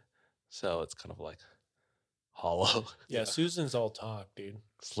of it. So it's kind of like hollow. Yeah, Susan's all talk, dude.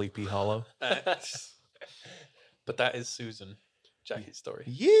 Sleepy hollow. But that is Susan, Jackie's story.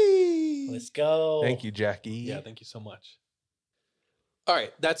 Yee! Let's go. Thank you, Jackie. Yeah, thank you so much. All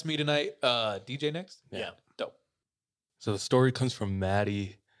right, that's me tonight. DJ next? Yeah. Dope. So the story comes from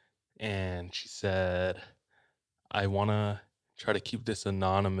Maddie, and she said, I want to try to keep this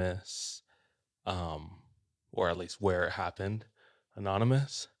anonymous, or at least where it happened,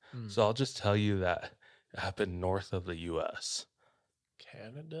 anonymous. So I'll just tell you that it happened north of the U.S.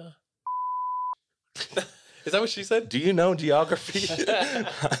 Canada? Is that what she said? Do you know geography?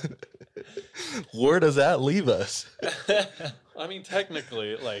 Where does that leave us? I mean,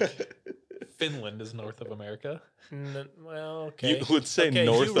 technically, like, Finland is north of America. Well, okay. You would say okay,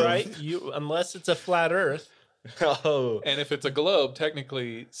 north you of... right. You unless it's a flat Earth. Oh. And if it's a globe,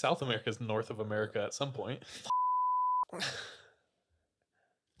 technically, South America is north of America at some point.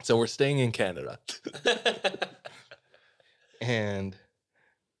 So we're staying in Canada. And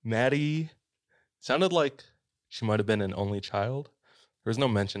Maddie sounded like she might have been an only child. There was no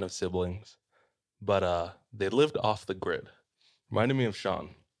mention of siblings, but they lived off the grid. Reminded me of Sean.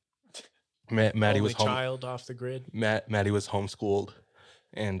 Maddie Only was home. child off the grid. Maddie was homeschooled,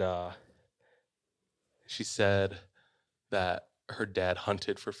 and she said that her dad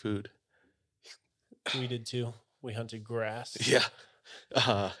hunted for food. We did too. We hunted grass.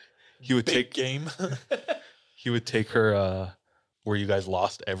 Yeah, he would Big take game. he would take her where you guys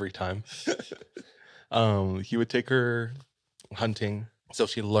lost every time. He would take her hunting, so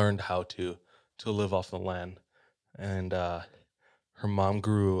she learned how to live off the land. And her mom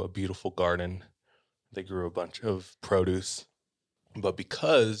grew a beautiful garden. They grew a bunch of produce. But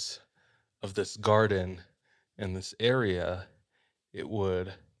because of this garden in this area, it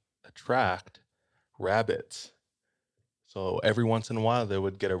would attract rabbits. So every once in a while, they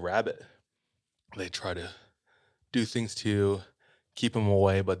would get a rabbit. They try to do things to keep them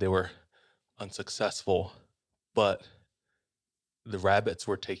away, but they were unsuccessful. But the rabbits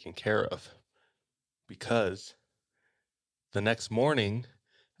were taken care of because the next morning,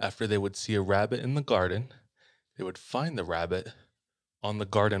 after they would see a rabbit in the garden, they would find the rabbit on the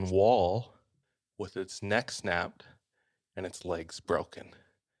garden wall with its neck snapped and its legs broken.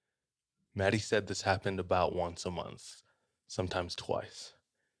 Maddie said this happened about once a month, sometimes twice.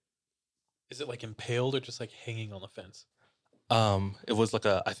 Is it like impaled or just like hanging on the fence? It was like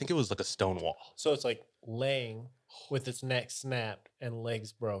I think it was like a stone wall. So it's like laying with its neck snapped and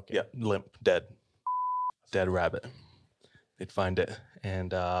legs broken. Yeah, limp, dead rabbit. They'd find it,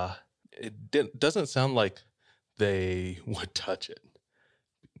 and it doesn't sound like they would touch it.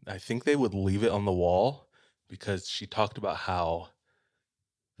 I think they would leave it on the wall because she talked about how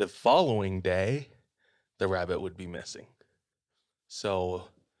the following day the rabbit would be missing. So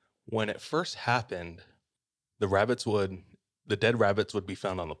when it first happened, the dead rabbits would be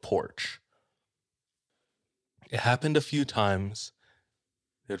found on the porch. It happened a few times.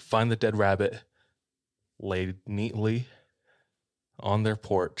 They'd find the dead rabbit laid neatly on their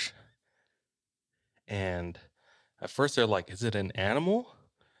porch. And at first they're like, is it an animal?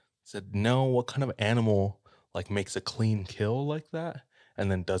 I said, no, what kind of animal like makes a clean kill like that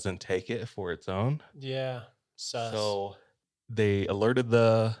and then doesn't take it for its own? Yeah. Sus. So they alerted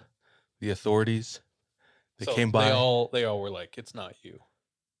the authorities. They So came by. They all were like, it's not you.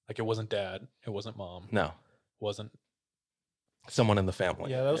 Like it wasn't dad. It wasn't mom. No, Wasn't. someone in the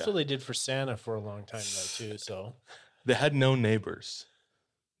family. yeah, that was what they did for Santa for a long time though too. So They had no neighbors.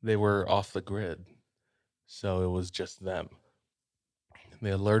 they were off the grid. So it was just them.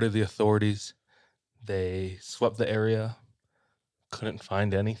 They alerted the authorities. They swept the area, couldn't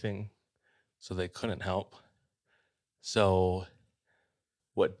find anything, so they couldn't help. So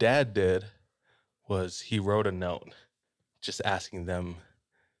what Dad did was he wrote a note just asking them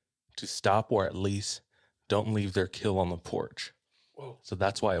to stop, or at least don't leave their kill on the porch. Whoa. So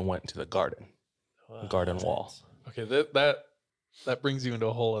that's why it went to the garden wall. Okay, that brings you into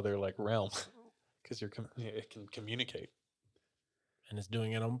a whole other like realm because it can communicate. And it's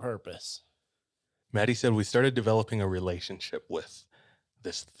doing it on purpose. Maddie said we started developing a relationship with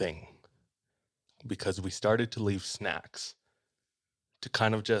this thing because we started to leave snacks to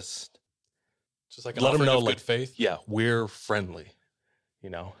kind of just like an let them offering know, of like, good faith. yeah, we're friendly, you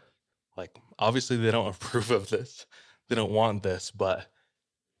know, like obviously they don't approve of this. They don't want this, but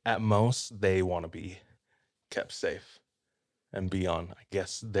at most they want to be kept safe and be on, I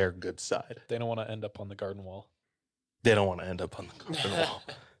guess, their good side. They don't want to end up on the garden wall. They don't want to end up on the garden wall.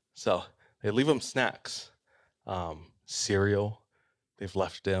 So they leave them snacks, cereal. They've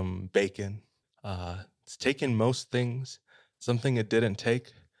left them bacon. It's taken most things. Something it didn't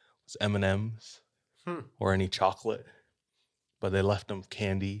take was M&Ms or any chocolate, but they left them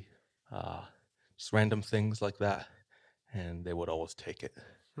candy, just random things like that, and they would always take it.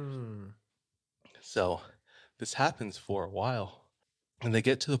 So this happens for a while, and they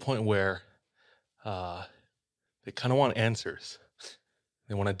get to the point where they kind of want answers.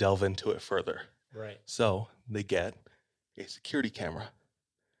 They want to delve into it further. Right. So they get a security camera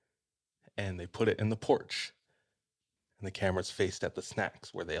and they put it in the porch. And the camera's faced at the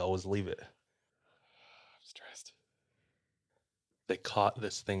snacks where they always leave it. I'm stressed. They caught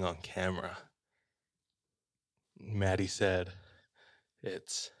this thing on camera. Maddie said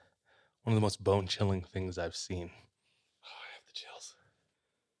it's one of the most bone-chilling things I've seen. Oh, I have the chills.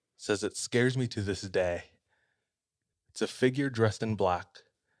 Says it scares me to this day. It's a figure dressed in black.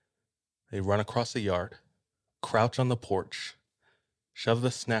 They run across the yard, crouch on the porch, shove the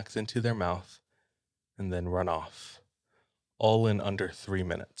snacks into their mouth, and then run off. All in under 3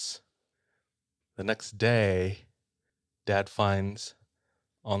 minutes. The next day, Dad finds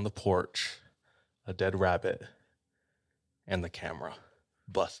on the porch a dead rabbit and the camera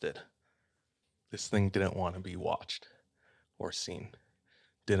busted. This thing didn't want to be watched or seen.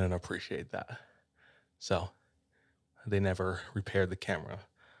 Didn't appreciate that. So they never repaired the camera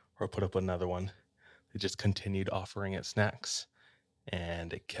or put up another one. They just continued offering it snacks,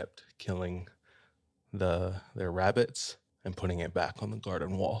 and it kept killing their rabbits and putting it back on the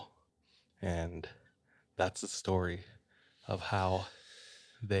garden wall. And that's the story of how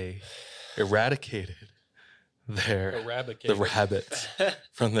they eradicated the rabbits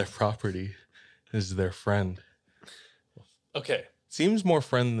from their property. Is their friend. Okay. Seems more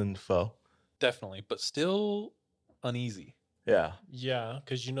friend than foe. Definitely, but still uneasy. Yeah. Yeah,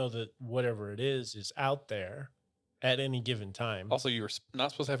 because you know that whatever it is out there at any given time. Also, you're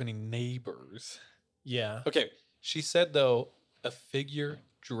not supposed to have any neighbors. Yeah. Okay. She said, though, a figure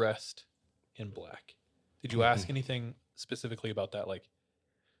dressed in black. Did you ask anything specifically about that? Like,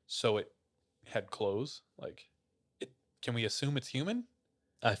 so it had clothes? Like, can we assume it's human?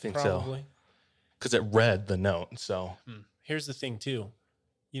 I think Probably. so. Because it read the note, so. Here's the thing, too.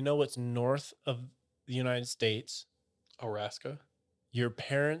 You know what's north of the United States? Alaska? Your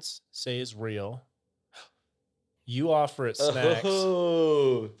parents say is real. You offer it snacks.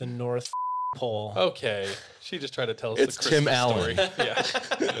 Oh. The North Pole. Okay. She just tried to tell us It's the Christmas Tim Allen. story.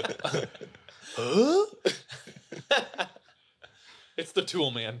 Yeah. It's the Tool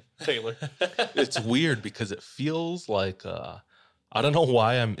Man, Taylor. It's weird because it feels like, I don't know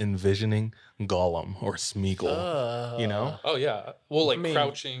why I'm envisioning Gollum or Smeagol, you know? Oh, yeah. Well, like I mean,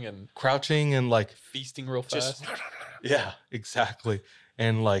 crouching and Crouching and like, feasting real fast. yeah, exactly.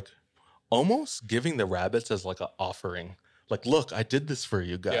 And like almost giving the rabbits as like an offering. Like, look, I did this for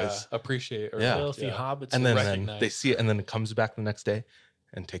you Yeah, guys. appreciate. Or, Yeah. Filthy hobbits. And then recognize. they see it and then it comes back the next day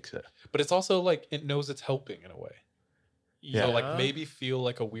and takes it. But it's also like it knows it's helping in a way. Yeah. So like maybe feel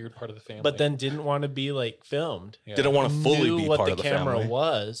like a weird part of the family. But then didn't want to be like filmed. Yeah. Didn't want to fully Knew be what part the of the camera family.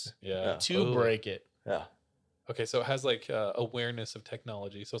 was Yeah. to Ooh. break it. Yeah. Okay, so it has like awareness of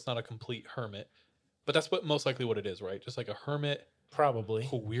technology, so it's not a complete hermit, but that's most likely what it is, right? Just like a hermit Probably.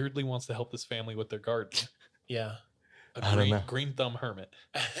 who weirdly wants to help this family with their garden. Yeah. I don't know. Green thumb hermit.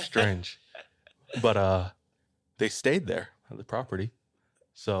 Strange. But they stayed there at the property.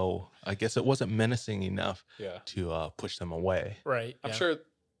 So I guess it wasn't menacing enough Yeah, to push them away. Right. I'm yeah. sure.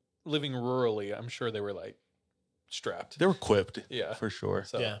 Living rurally, I'm sure they were like strapped. They were equipped, Yeah, for sure.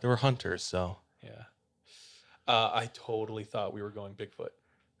 So Yeah. They were hunters, so yeah. I totally thought we were going Bigfoot.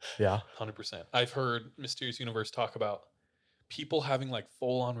 Yeah. 100%. I've heard Mysterious Universe talk about people having like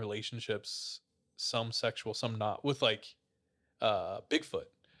full on relationships, some sexual, some not, with like Bigfoot.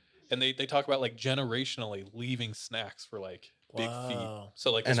 And they talk about like generationally leaving snacks for like big feet. Wow.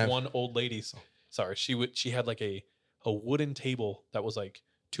 So like And this I've- one old lady's, sorry, she had like a wooden table that was like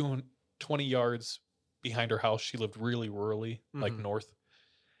 220 yards behind her house. She lived really rurally, like Mhm. north.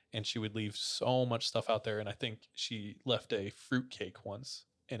 And she would leave so much stuff out there. And I think she left a fruit cake once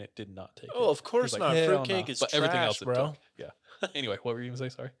and it did not take it. Oh, of course He's not. "Hell Fruitcake no." is But everything trash, else it bro. took. Yeah. Anyway, what were you going to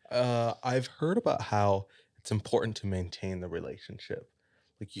say? Sorry. I've heard about how it's important to maintain the relationship.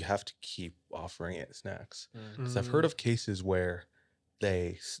 Like you have to keep offering it snacks. Because I've heard of cases where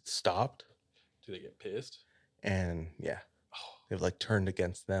they stopped Do they get pissed? and they've like turned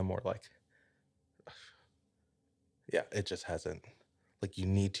against them or like, it just hasn't. Like you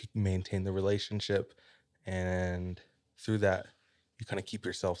need to maintain the relationship, and through that, you kind of keep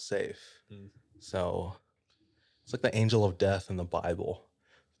yourself safe. Mm. So it's like the angel of death in the Bible,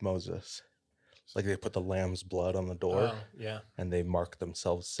 Moses. It's like they put the lamb's blood on the door Oh, yeah. and they mark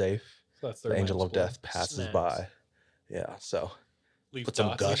themselves safe. So that's The angel of death passes Snacks. by. Yeah, so Leave put some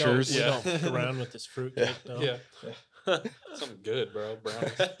dots. gush- We don't, Gushers. we Yeah. don't fuck around with this fruitcake, though. Yeah. Something good, bro.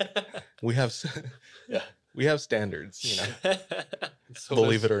 Brownies. we have we have standards, you know. So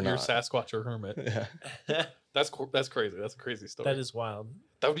Believe does it or your not. Sasquatch or hermit. Yeah. That's crazy. That's a crazy story. That is wild.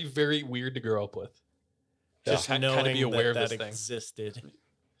 That would be very weird to grow up with. Just Kind knowing of be aware that of this thing, existed.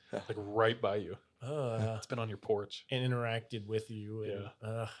 like right by you. It's been on your porch. And interacted with you.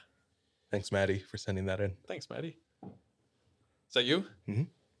 And, Thanks, Maddie, for sending that in. Thanks, Maddie. Is that you? Mhm.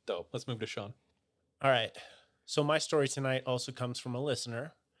 Dope. Let's move to Sean. All right. So my story tonight also comes from a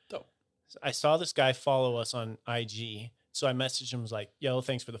listener. Dope. I saw this guy follow us on IG. So I messaged him, was like, yo,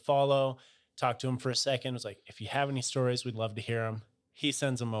 thanks for the follow. Talked to him for a second. Was like, if you have any stories, we'd love to hear them. He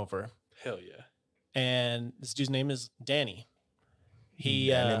sends them over. Hell yeah. And this dude's name is Danny. He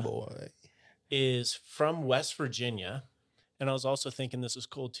Danny boy. is from West Virginia. And I was also thinking this was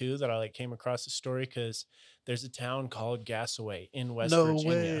cool too, that I like came across this story because there's a town called Gassaway in West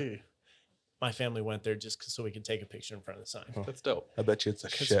Virginia. My family went there just so we could take a picture in front of the sign. That's dope. I bet you it's a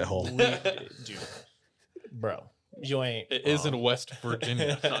 'Cause shithole. dude, bro, you ain't. It is in wrong. West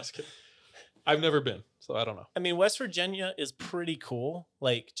Virginia. No, just kidding. I've never been, so I don't know. I mean, West Virginia is pretty cool.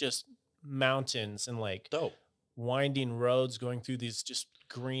 Like just mountains and like Dope. winding roads going through these just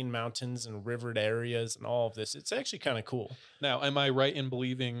green mountains and rivered areas and all of this. It's actually kind of cool. Now, am I right in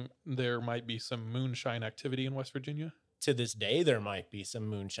believing there might be some moonshine activity in West Virginia? To this day, there might be some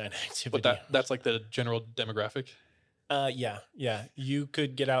moonshine activity. But that's like the general demographic. Yeah. You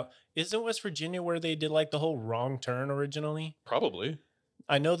could get out. Isn't West Virginia where they did like the whole wrong turn originally? Probably.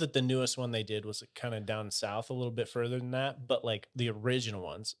 I know that the newest one they did was kind of down south a little bit further than that, but like the original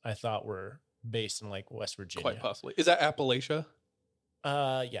ones I thought were based in like West Virginia. Quite possibly. Is that Appalachia?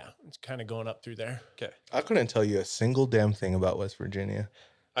 Yeah, it's kind of going up through there. Okay. I couldn't tell you a single damn thing about West Virginia.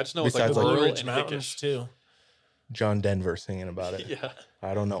 I just know it's like Besides, like, rural Blue and Ridge Mountains hickish. too. John Denver singing about it. Yeah.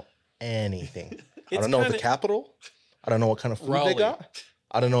 I don't know anything. I It's don't know the kinda- capital. I don't know what kind of food Raleigh. they got.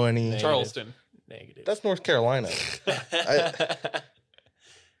 I don't know any. Negative. Charleston. Negative. That's North Carolina.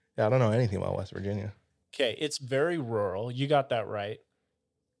 Yeah, I don't know anything about West Virginia. Okay, it's very rural. You got that right.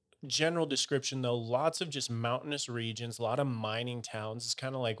 General description though, lots of just mountainous regions, a lot of mining towns. It's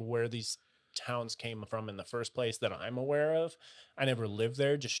kind of like where these towns came from in the first place that I'm aware of. I never lived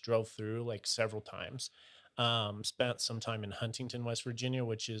there, just drove through like several times. Spent some time in Huntington, West Virginia,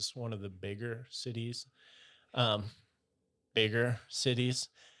 which is one of the bigger cities.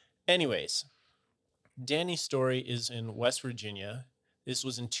 Anyways, Danny's story is in West Virginia. This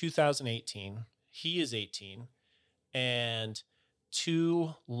was in 2018. He is 18, and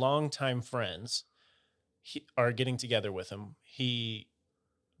two longtime friends are getting together with him. He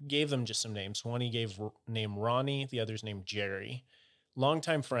gave them just some names. One he gave name Ronnie, the other's named Jerry.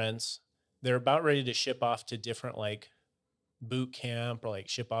 Longtime friends. They're about ready to ship off to different like boot camp or like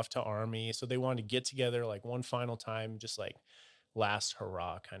ship off to army. So they wanted to get together like one final time, just like last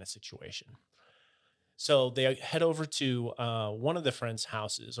hurrah kind of situation. So they head over to one of the friends'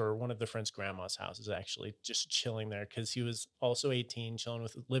 houses, or one of the friends' grandma's houses, actually, just chilling there because he was also 18,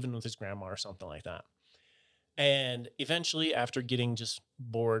 living with his grandma or something like that. And eventually, after getting just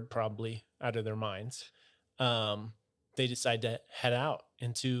bored, probably out of their minds, they decide to head out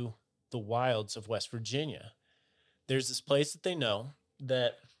into the wilds of West Virginia. There's this place that they know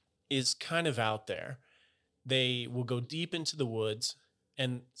that is kind of out there. They will go deep into the woods,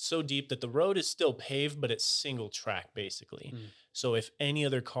 and so deep that the road is still paved, but it's single track basically. So if any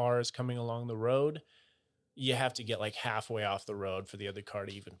other car is coming along the road, you have to get like halfway off the road for the other car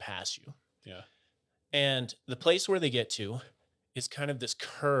to even pass you. Yeah. And the place where they get to is kind of this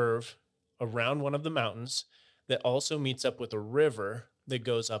curve around one of the mountains that also meets up with a river that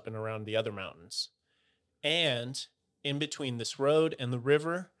goes up and around the other mountains. And in between this road and the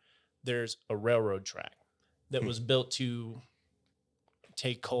river, there's a railroad track that was built to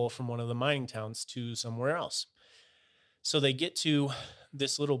take coal from one of the mining towns to somewhere else. So they get to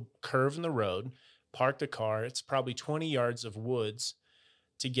this little curve in the road, park the car. It's probably 20 yards of woods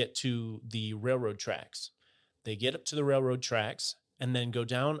to get to the railroad tracks. They get up to the railroad tracks and then go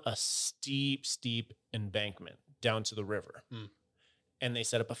down a steep embankment down to the river. And they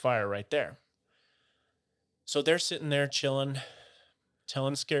set up a fire right there. So they're sitting there chilling,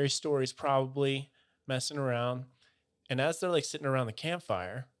 telling scary stories, probably messing around. And as they're like sitting around the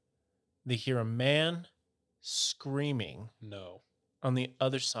campfire, they hear a man screaming No. on the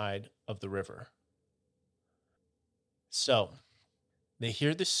other side of the river. So they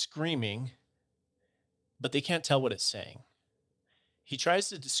hear this screaming, but they can't tell what it's saying. He tries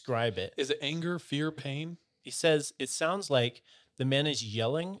to describe it. Is it anger, fear, pain? He says it sounds like the man is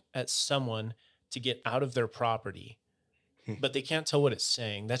yelling at someone to get out of their property, but they can't tell what it's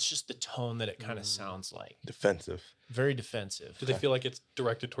saying. That's just the tone that it kind of sounds like. Defensive. Very defensive. Do they feel like it's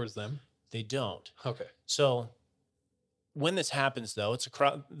directed towards them? They don't. Okay. So when this happens, though, it's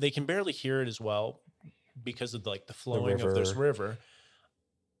they can barely hear it as well because of like the flowing of this river.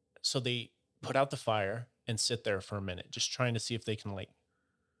 So they put out the fire and sit there for a minute, just trying to see if they can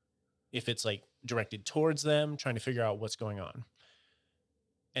if it's like directed towards them, trying to figure out what's going on.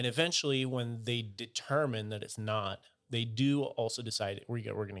 And eventually, when they determine that it's not, they do also decide we're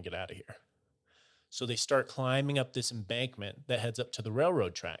going to get out of here. So they start climbing up this embankment that heads up to the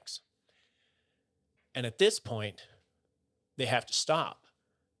railroad tracks. And at this point, they have to stop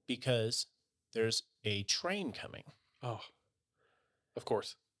because there's a train coming. Oh, of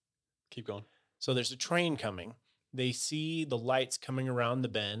course. Keep going. So there's a train coming. They see the lights coming around the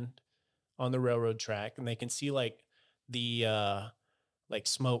bend on the railroad track, and they can see like the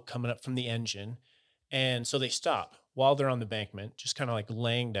smoke coming up from the engine. And so they stop while they're on the embankment, just kind of like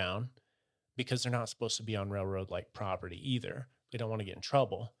laying down because they're not supposed to be on railroad like property either. They don't want to get in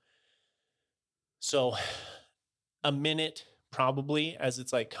trouble. So a minute probably as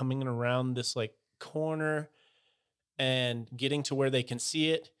it's like coming around this like corner and getting to where they can see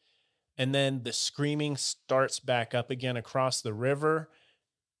it. And then the screaming starts back up again across the river.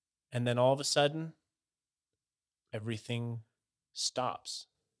 And then all of a sudden, everything stops.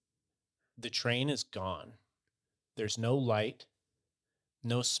 The train is gone. There's no light,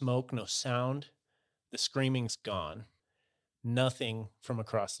 no smoke, no sound. The screaming's gone. Nothing from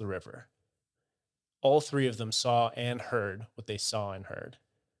across the river. All three of them saw and heard what they saw and heard.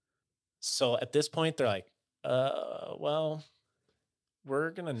 So at this point, they're like, well, we're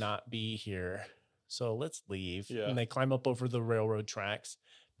going to not be here. So let's leave. Yeah. And they climb up over the railroad tracks,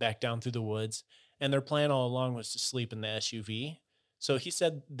 back down through the woods. And their plan all along was to sleep in the SUV. So he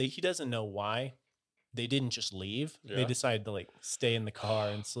said that he doesn't know why they didn't just leave. Yeah. They decided to like stay in the car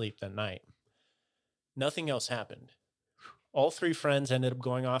and sleep that night. Nothing else happened. All three friends ended up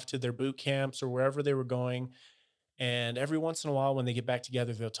going off to their boot camps or wherever they were going. And every once in a while, when they get back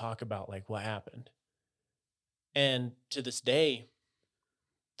together, they'll talk about like what happened. And to this day,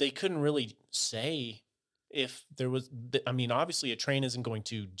 they couldn't really say if there was, I mean, obviously a train isn't going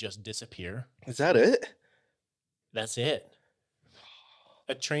to just disappear. Is that it? That's it.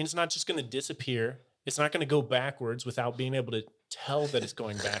 A train's not just going to disappear. It's not going to go backwards without being able to tell that it's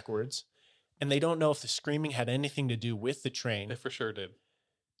going backwards. And they don't know if the screaming had anything to do with the train. They for sure did.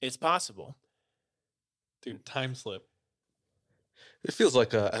 It's possible. Dude, time slip. It feels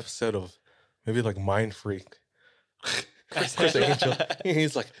like an episode of maybe like Mind Freak. Chris Angel.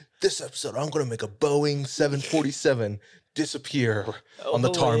 He's like, this episode, I'm going to make a Boeing 747 disappear on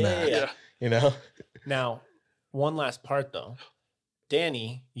the tarmac. Yeah. You know? Now, one last part though.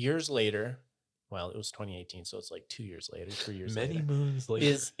 Danny, years later, well, it was 2018, so it's like 2 years later, 3 years later. Many moons later.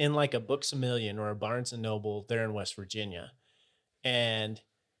 Is in like a Books A Million or a Barnes & Noble there in West Virginia. And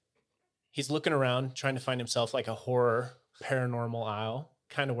he's looking around trying to find himself like a horror paranormal aisle,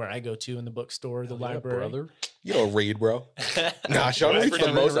 kind of where I go to in the bookstore, the library. Brother. You don't read, bro. Nah, Sean reads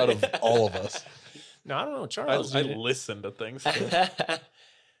the most out of all of us. No, I don't know. Charles. I listen to things.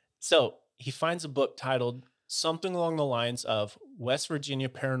 So he finds a book titled something along the lines of West Virginia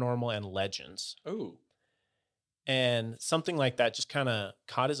Paranormal and Legends. Oh. And something like that just kind of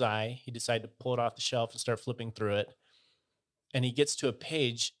caught his eye. He decided to pull it off the shelf and start flipping through it. And he gets to a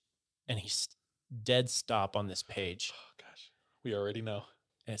page and he's dead stop on this page. Oh, gosh. We already know.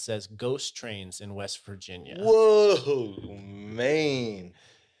 And it says ghost trains in West Virginia. Whoa, man.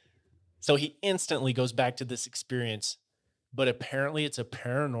 So he instantly goes back to this experience, but apparently it's a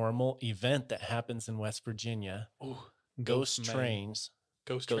paranormal event that happens in West Virginia. Ooh, Ghost Maine. trains.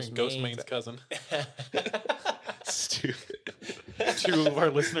 Ghost Maine's- Main's cousin. Stupid. 2 of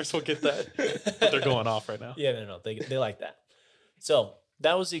our listeners will get that, but they're going off right now. Yeah, no, they like that. So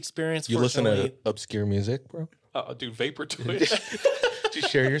that was the experience. You listen to Fortunately- obscure music, bro? Oh, dude, Vapor Twitch. Did you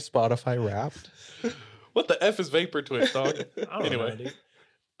share your Spotify Wrapped? What the F is Vapor Twitch, dog? I don't know, dude.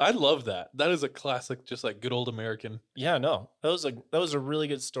 I love that. That is a classic, just like good old American. Yeah, no, that was a really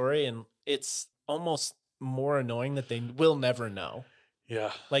good story, and it's almost more annoying that they will never know.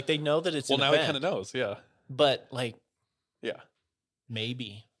 Yeah. Like they know that it's Well, an now it event, kind of knows. Yeah. but like Yeah.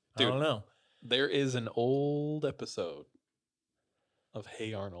 maybe Dude. I don't know. There is an old episode of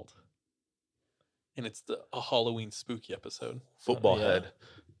Hey Arnold, and it's a Halloween spooky episode. Football Yeah. head.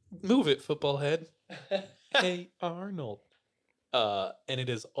 Move it, football head. Hey Arnold. And it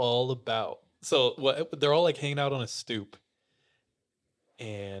is all about, so what they're all like hanging out on a stoop,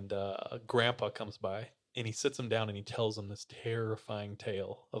 and Grandpa comes by and he sits him down and he tells him this terrifying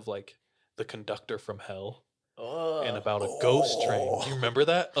tale of like the conductor from hell and about a ghost train. Do you remember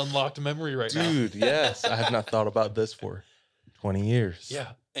that? Unlocked memory right now. Dude, yes. I have not thought about this for 20 years.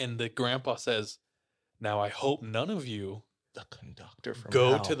 Yeah. And the grandpa says, now I hope none of you The conductor from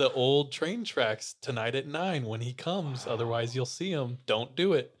go hell. to the old train tracks tonight at 9 when he comes. Otherwise you'll see him. Don't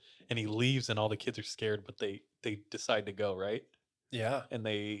do it. And he leaves and all the kids are scared, but they decide to go, right? Yeah, And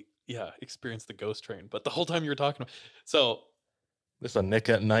they experience the ghost train. But the whole time you were talking, so This is a Nick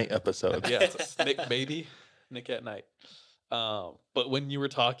at Night episode. yeah, it's a Nick baby, Nick at night. But when you were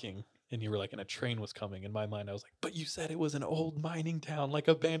talking and you were like, and a train was coming, in my mind I was like, but you said it was an old mining town, like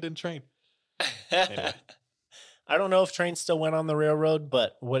abandoned train. Anyway. I don't know if trains still went on the railroad,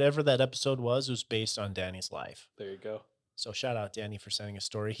 but whatever that episode was based on Danny's life. There you go. So shout out Danny for sending a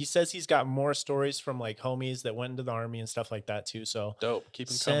story. He says he's got more stories from like homies that went into the army and stuff like that too. So Dope. Keep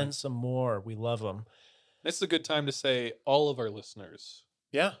them send coming. some more. We love them. This is a good time to say, all of our listeners,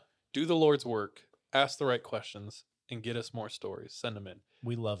 Yeah, do the Lord's work, ask the right questions, and get us more stories. Send them in.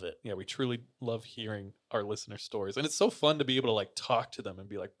 we love it. Yeah, we truly love hearing our listener stories. And it's so fun to be able to like talk to them and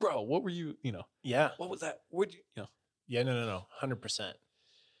be like, bro, what were you, Yeah. what was that? Where'd you, Yeah, no. 100%.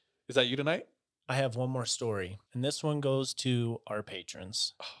 is that you tonight? I have one more story, and this one goes to our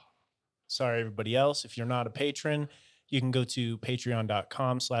patrons. Sorry, everybody else. If you're not a patron, you can go to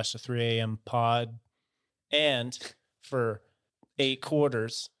patreon.com/the3am pod. And for 8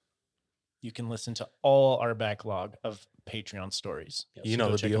 quarters, you can listen to all our backlog of Patreon stories. You know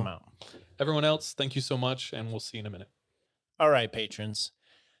go the check deal. them out. Everyone else, thank you so much, and we'll see you in a minute. All right, patrons.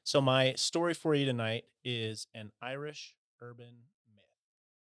 So my story for you tonight is an Irish urban myth.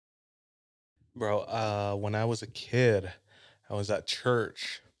 Bro, when I was a kid, I was at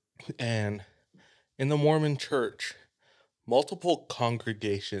church, and in the Mormon church, multiple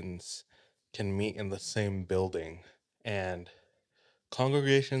congregations can meet in the same building, and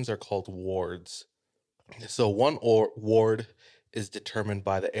congregations are called wards. So one ward is determined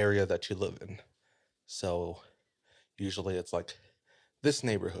by the area that you live in. So usually it's like this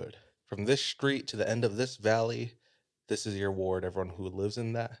neighborhood, from this street to the end of this valley, this is your ward. Everyone who lives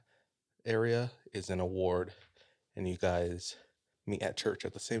in that area is in a ward, and you guys meet at church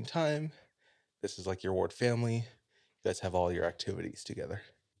at the same time. This is like your ward family. You guys have all your activities together.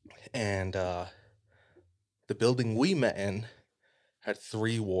 And the building we met in had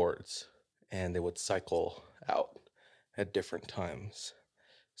 3 wards, and they would cycle out at different times.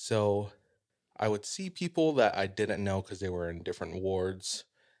 So I would see people that I didn't know because they were in different wards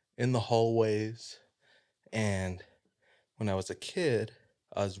in the hallways. And when I was a kid,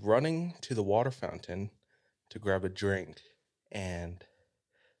 I was running to the water fountain to grab a drink, and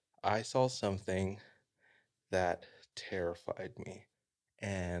I saw something that terrified me,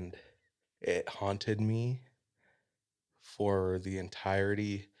 and it haunted me for the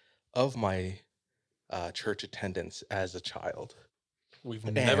entirety of my church attendance as a child. We've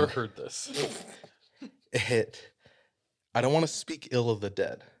And- never heard this. I don't want to speak ill of the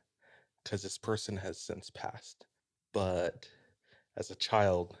dead because this person has since passed, but as a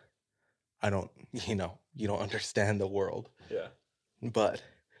child, I don't, you don't understand the world. Yeah. But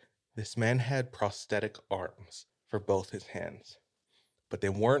this man had prosthetic arms for both his hands, but they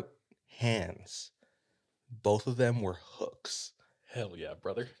weren't hands. Both of them were hooks. Hell yeah,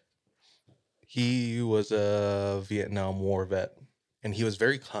 brother. He was a Vietnam War vet, and he was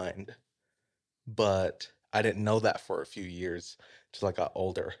very kind, but I didn't know that for a few years till I got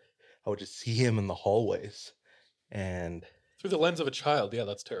older. I would just see him in the hallways, and Through the lens of a child, yeah,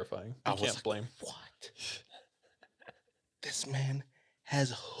 that's terrifying. I You was can't like, blame. what? This man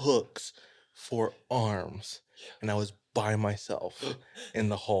has hooks for arms. And I was by myself in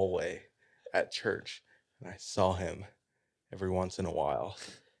the hallway at church. And I saw him every once in a while.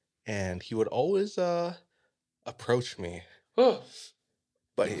 And he would always approach me. Oh,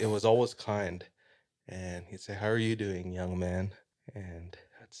 But it was always kind. And he'd say, how are you doing, young man? And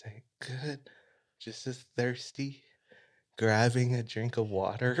I'd say, good. Just as thirsty. Grabbing a drink of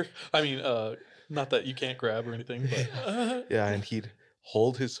water. I mean, not that you can't grab or anything, but Yeah, and he'd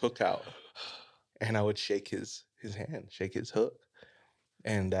hold his hook out. And I would shake his hand, shake his hook.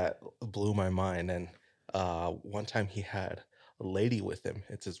 And that blew my mind. And one time he had a lady with him.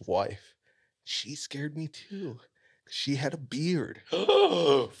 It's his wife. She scared me too. She had a beard.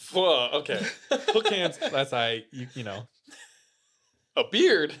 oh, okay. Hook hands. That's you know, a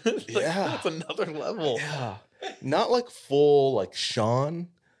beard. Like, Yeah. that's another level. Yeah. Not like full like Sean,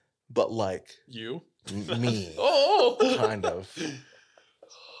 but like You. me. Oh, Kind of.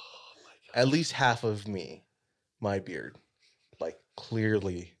 At least half of me, my beard, like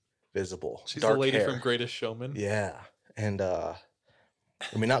clearly visible. She's Dark the lady hair. from Greatest Showman. Yeah. And I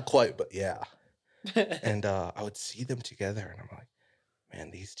mean not quite, but yeah. And I would see them together and I'm like,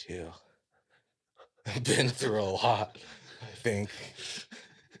 man, these two have been through a lot, I think.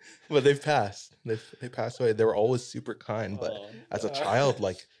 But they've passed. They passed away. They were always super kind, but Oh, as a God. child,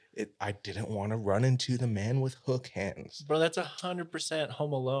 like I didn't want to run into the man with hook hands. Bro, that's 100%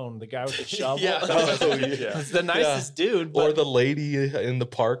 Home Alone. The guy with the shovel. Yeah. Oh, yeah. He's the nicest dude. Or But the lady in the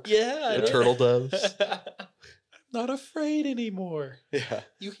park. yeah, The turtle doves. Not afraid anymore. Yeah.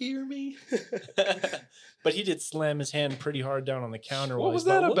 You hear me? But he did slam his hand pretty hard down on the counter. What while was he's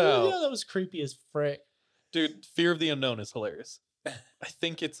that like, about? Yeah, that was creepy as frick. Dude, Fear of the Unknown is hilarious. I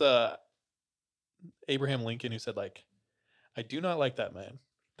think it's Abraham Lincoln who said, like, I do not like that man.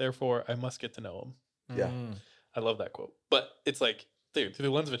 Therefore, I must get to know him. Yeah. Mm. I love that quote. But it's like, dude, through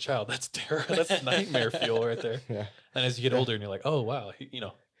the lens of a child, that's terror. That's nightmare fuel right there. Yeah. And as you get Yeah. older and you're like, oh, wow,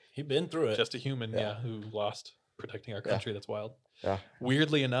 He been through it. just a human, Yeah. who lost protecting our Yeah. country. That's wild. Yeah.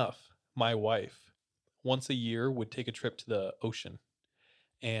 Weirdly enough, my wife once a year would take a trip to the ocean.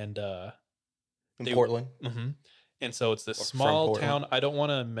 And In They- Portland. mhm. And so it's this Or from small Portland. town. I don't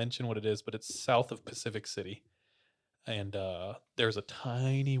want to mention what it is, but it's south of Pacific City. And there's a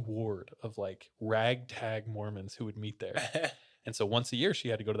tiny ward of like ragtag Mormons who would meet there. And so once a year, she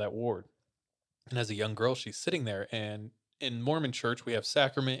had to go to that ward. And as a young girl, she's sitting there. And in Mormon church, we have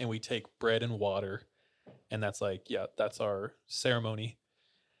sacrament and we take bread and water. And that's like, yeah, that's our ceremony.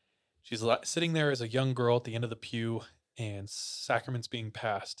 She's sitting there as a young girl at the end of the pew, and sacrament's being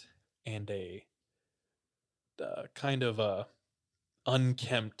passed. And a kind of a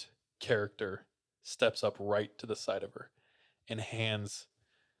unkempt character steps up right to the side of her and hands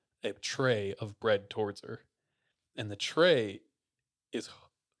a tray of bread towards her. And the tray is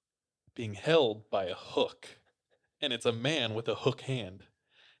being held by a hook. And it's a man with a hook hand.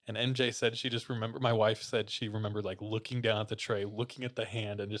 And MJ said she just remembered, my wife said she remembered like looking down at the tray, looking at the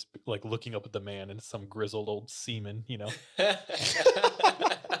hand, and just like looking up at the man, and some grizzled old seaman, and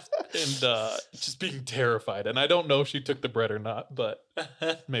just being terrified. And I don't know if she took the bread or not, but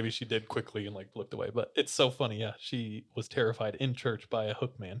maybe she did quickly and like looked away. But it's so funny. Yeah, she was terrified in church by a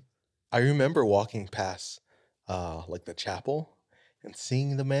hook man. I remember walking past like the chapel and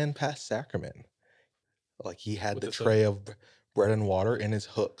seeing the man pass sacrament. Like he had With the his tray of bread and water in his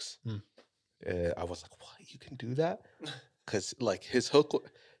hooks. Hmm. I was like, what? You can do that? Because like his hook,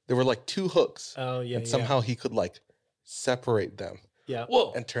 there were like two hooks. Oh, yeah. and somehow he could like separate them Yeah.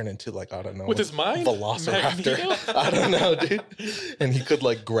 Whoa. and turn into like, I don't know. With his mind? Velociraptor. Magneto? I don't know, dude. And he could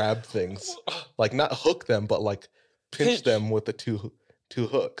like grab things. Like not hook them, but like pinch Pinch. them with the two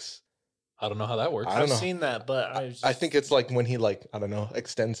hooks. I don't know how that works. I don't I've know. seen that, but I think it's like when he like, I don't know,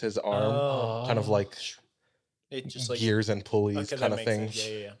 extends his arm, Oh. kind of like it just like gears and pulleys Okay, that kind of makes thing. sense.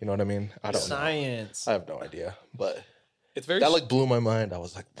 Yeah. You know what I mean? I don't know. Science. I have no idea. But It's very. that like blew my mind. I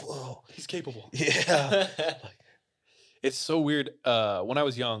was like, whoa. he's capable. Yeah. It's so weird. When I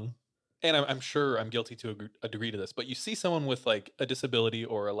was young, and I'm sure I'm guilty to a degree to this, but you see someone with like a disability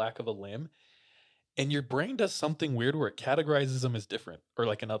or a lack of a limb, and your brain does something weird where it categorizes them as different or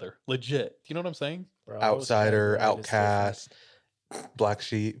like another. Legit. Do you know what I'm saying? Bro, I was Outsider, categorized as outcast, black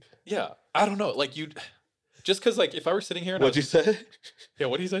sheep. Yeah. I don't know. Like just because like if I were sitting here and What'd you say? yeah,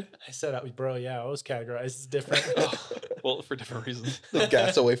 what do you say? different. I said, bro, yeah, I was categorized as different. Well, for different reasons. The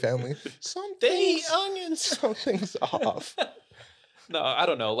Gasaway family. They eat Something's, onions. something's off. No, I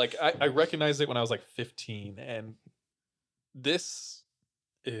don't know. Like I recognized it when I was like 15, and this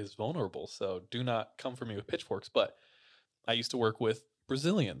is vulnerable. So do not come for me with pitchforks. But I used to work with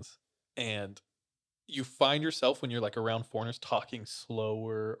Brazilians, and you find yourself when you're like around foreigners talking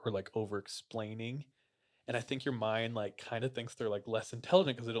slower or like over explaining. And I think your mind like kind of thinks they're like less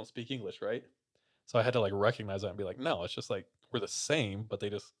intelligent because they don't speak English, right? So I had to like recognize that and be like, no, it's just like we're the same, but they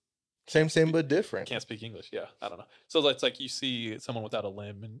just Same, but different. can't speak English. Yeah, I don't know. So it's like you see someone without a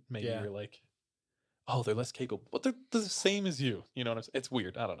limb, and maybe Yeah. you're like, oh, they're less capable, but they're the same as you. You know what I'm saying? It's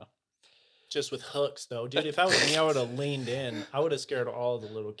weird. I don't know. Just with hooks, though, dude. If I was me, I would have leaned in. I would have scared all the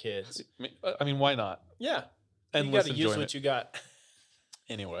little kids. I mean, why not? Yeah, And you got to use what you got.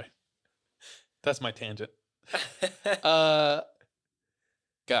 Anyway, that's my tangent.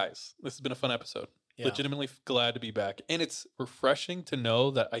 Guys, this has been a fun episode. Yeah. Legitimately glad to be back, and it's refreshing to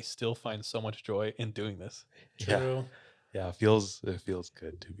know that I still find so much joy in doing this. True. Yeah, it feels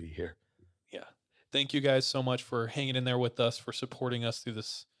good to be here. Yeah, thank you guys so much for hanging in there with us, for supporting us through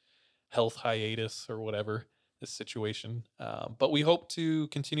this health hiatus or whatever this situation. But we hope to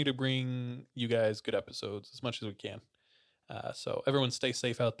continue to bring you guys good episodes as much as we can. So everyone stay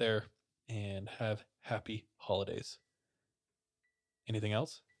safe out there and have happy holidays. Anything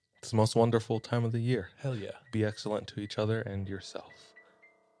else? It's the most wonderful time of the year. Hell yeah. Be excellent to each other and yourself.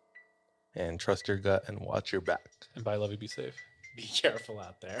 And trust your gut and watch your back. And bye, love you, be safe. Be careful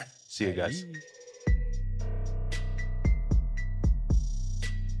out there. See you guys.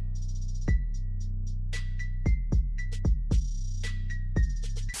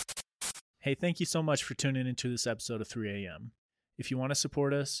 Hey, thank you so much for tuning into this episode of 3 a.m. If you want to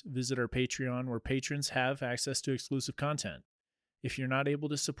support us, visit our Patreon, where patrons have access to exclusive content. If you're not able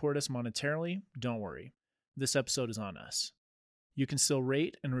to support us monetarily, don't worry. This episode is on us. You can still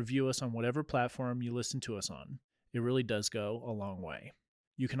rate and review us on whatever platform you listen to us on. It really does go a long way.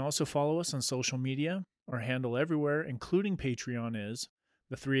 You can also follow us on social media. Our handle everywhere, including Patreon, is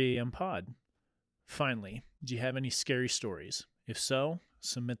the 3 a.m. pod. Finally, do you have any scary stories? If so,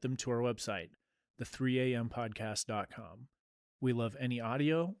 submit them to our website, the3ampodcast.com. We love any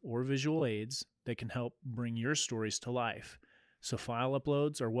audio or visual aids that can help bring your stories to life. So file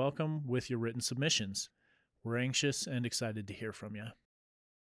uploads are welcome with your written submissions. We're anxious and excited to hear from you.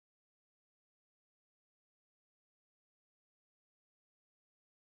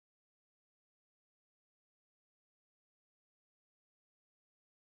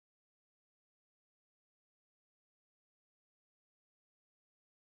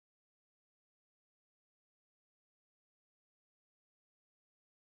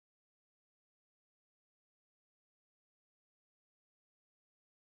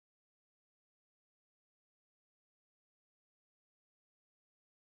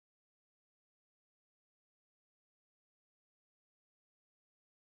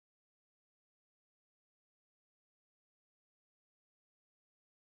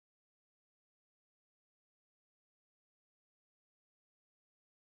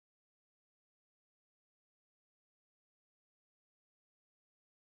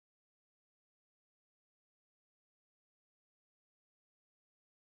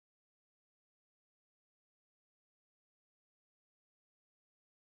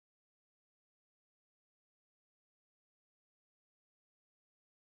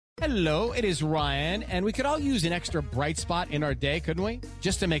 Hello, it is Ryan, and we could all use an extra bright spot in our day, couldn't we?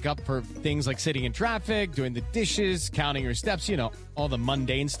 Just to make up for things like sitting in traffic, doing the dishes, counting your steps, you know, all the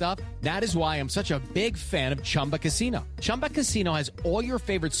mundane stuff. That is why I'm such a big fan of Chumba Casino. Chumba Casino has all your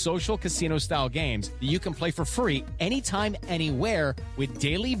favorite social casino-style games that you can play for free anytime, anywhere with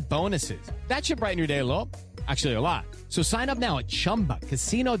daily bonuses. That should brighten your day a little. Actually, a lot. So sign up now at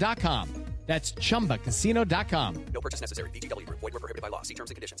ChumbaCasino.com. That's ChumbaCasino.com. No purchase necessary. VGW Group. Void where prohibited by law. See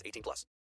terms and conditions. 18+.